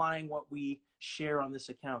 applying what we share on this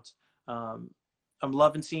account. I'm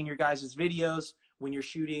loving seeing your guys' videos when you're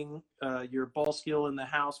shooting your ball skill in the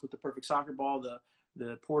house with the perfect soccer ball,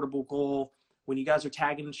 the portable goal. When you guys are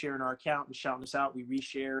tagging and sharing our account and shouting us out, we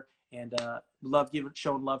reshare and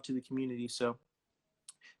showing love to the community. So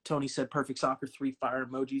Tony said, perfect soccer, 3 fire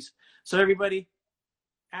emojis. So everybody,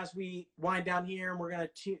 as we wind down here and we're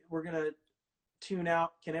gonna tune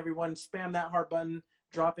out, can everyone spam that heart button,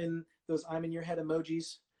 drop in those I'm in your head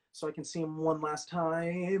emojis so I can see them one last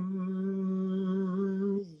time.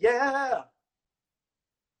 Yeah.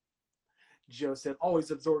 Joe said,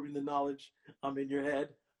 always absorbing the knowledge. I'm in your head.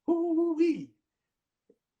 Hoo-wee.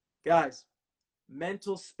 Guys,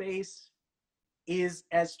 mental space is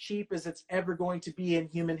as cheap as it's ever going to be in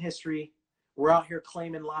human history. We're out here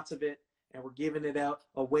claiming lots of it, and we're giving it out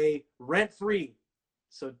away rent-free.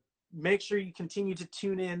 So make sure you continue to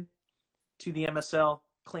tune in to the MSL.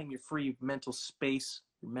 Claim your free mental space,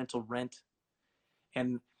 your mental rent.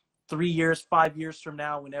 And 3 years, 5 years from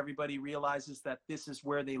now, when everybody realizes that this is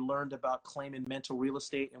where they learned about claiming mental real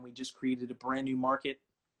estate and we just created a brand new market,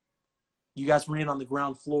 you guys were in on the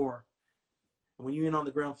ground floor. And when you're in on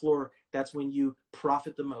the ground floor, that's when you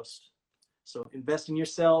profit the most. So invest in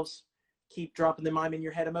yourselves. Keep dropping them I'm in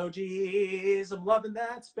your head emojis. I'm loving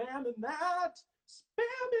that, spamming that.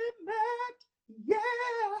 Yeah.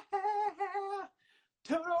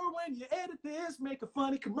 Turn over when you edit this, make a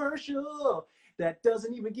funny commercial that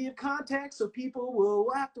doesn't even give context, so people will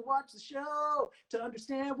have to watch the show to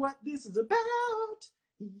understand what this is about.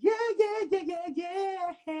 Yeah.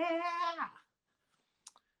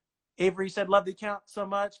 Avery said, love the account so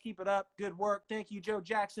much. Keep it up. Good work. Thank you, Joe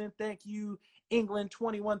Jackson. Thank you, England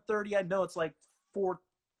 2130. I know it's like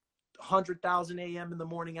 400,000 a.m. in the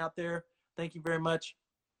morning out there. Thank you very much.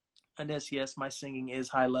 Ines, yes, my singing is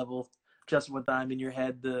high level. Just with I'm in your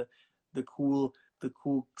head, the cool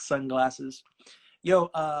sunglasses. Yo,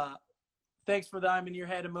 thanks for the I'm in your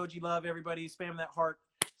head emoji, love everybody. Spam that heart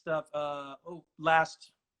stuff.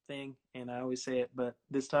 Last thing, and I always say it, but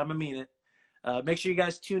this time I mean it. Make sure you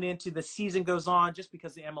guys tune in to The Season Goes On. Just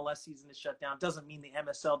because the MLS season is shut down doesn't mean the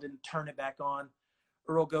MSL didn't turn it back on.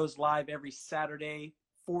 Earl goes live every Saturday,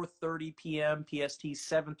 4:30 p.m. PST,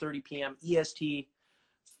 7:30 p.m. EST,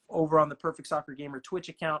 over on the Perfect Soccer Gamer Twitch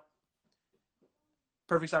account.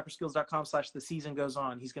 PerfectSoccerSkills.com/The Season Goes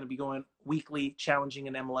On. He's going to be going weekly, challenging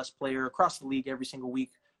an MLS player across the league every single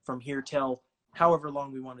week from here till however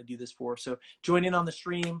long we want to do this for. So join in on the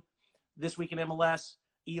stream this week in MLS.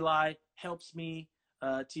 Eli helps me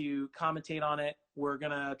to commentate on it. We're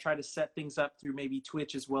going to try to set things up through maybe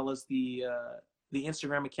Twitch as well as the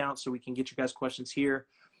Instagram account so we can get you guys questions here.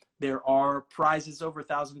 There are prizes, over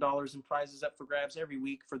 $1,000 in prizes up for grabs every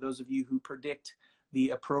week for those of you who predict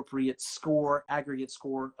the appropriate score, aggregate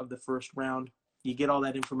score of the first round. You get all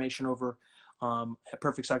that information over at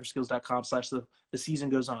perfectsoccerskills.com/the season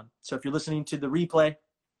goes on. So if you're listening to the replay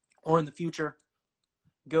or in the future,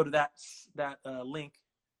 go to that link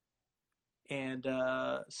and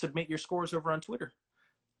submit your scores over on Twitter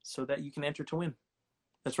so that you can enter to win.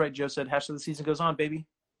 That's right, Joe said, #the season goes on, baby.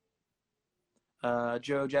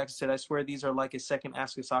 Joe Jackson said, I swear these are like a second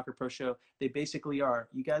Ask a Soccer Pro show. They basically are.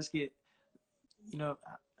 You guys get,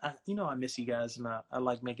 I miss you guys, and I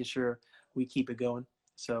like making sure we keep it going.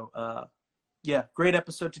 So, great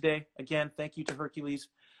episode today. Again, thank you to Hercules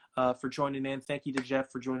for joining in. Thank you to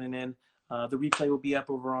Jeff for joining in. The replay will be up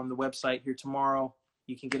over on the website here tomorrow.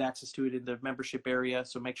 You can get access to it in the membership area,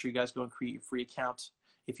 so make sure you guys go and create your free account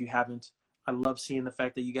if you haven't. I love seeing the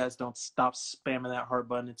fact that you guys don't stop spamming that heart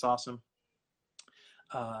button. It's awesome.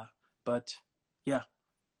 But yeah,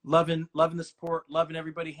 loving the support, loving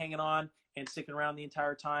everybody hanging on and sticking around the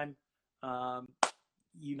entire time.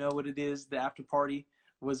 You know what it is. The after party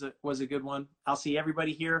was a good one. I'll see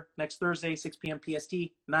everybody here next Thursday, 6 p.m. PST,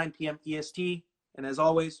 9 p.m. EST. And as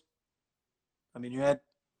always, I'm in your head.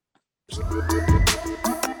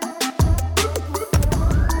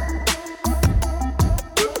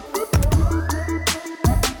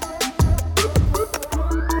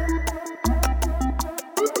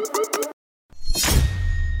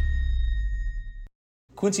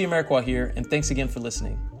 Quincy Amarikwa here, and thanks again for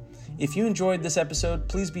listening. If you enjoyed this episode,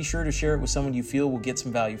 please be sure to share it with someone you feel will get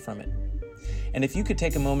some value from it. And if you could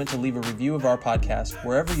take a moment to leave a review of our podcast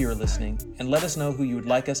wherever you're listening and let us know who you would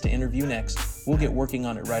like us to interview next, we'll get working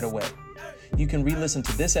on it right away. You can re-listen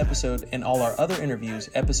to this episode and all our other interviews,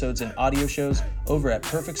 episodes, and audio shows over at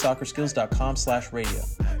perfectsoccerskills.com/radio.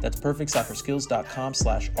 That's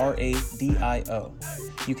perfectsoccerskills.com/RADIO.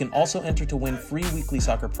 You can also enter to win free weekly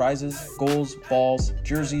soccer prizes, goals, balls,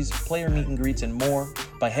 jerseys, player meet and greets, and more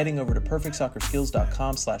by heading over to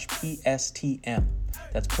perfectsoccerskills.com/PSTM.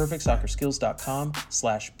 That's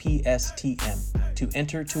perfectsoccerskills.com/PSTM to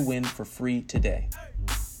enter to win for free today.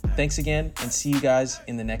 Thanks again, and see you guys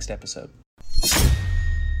in the next episode.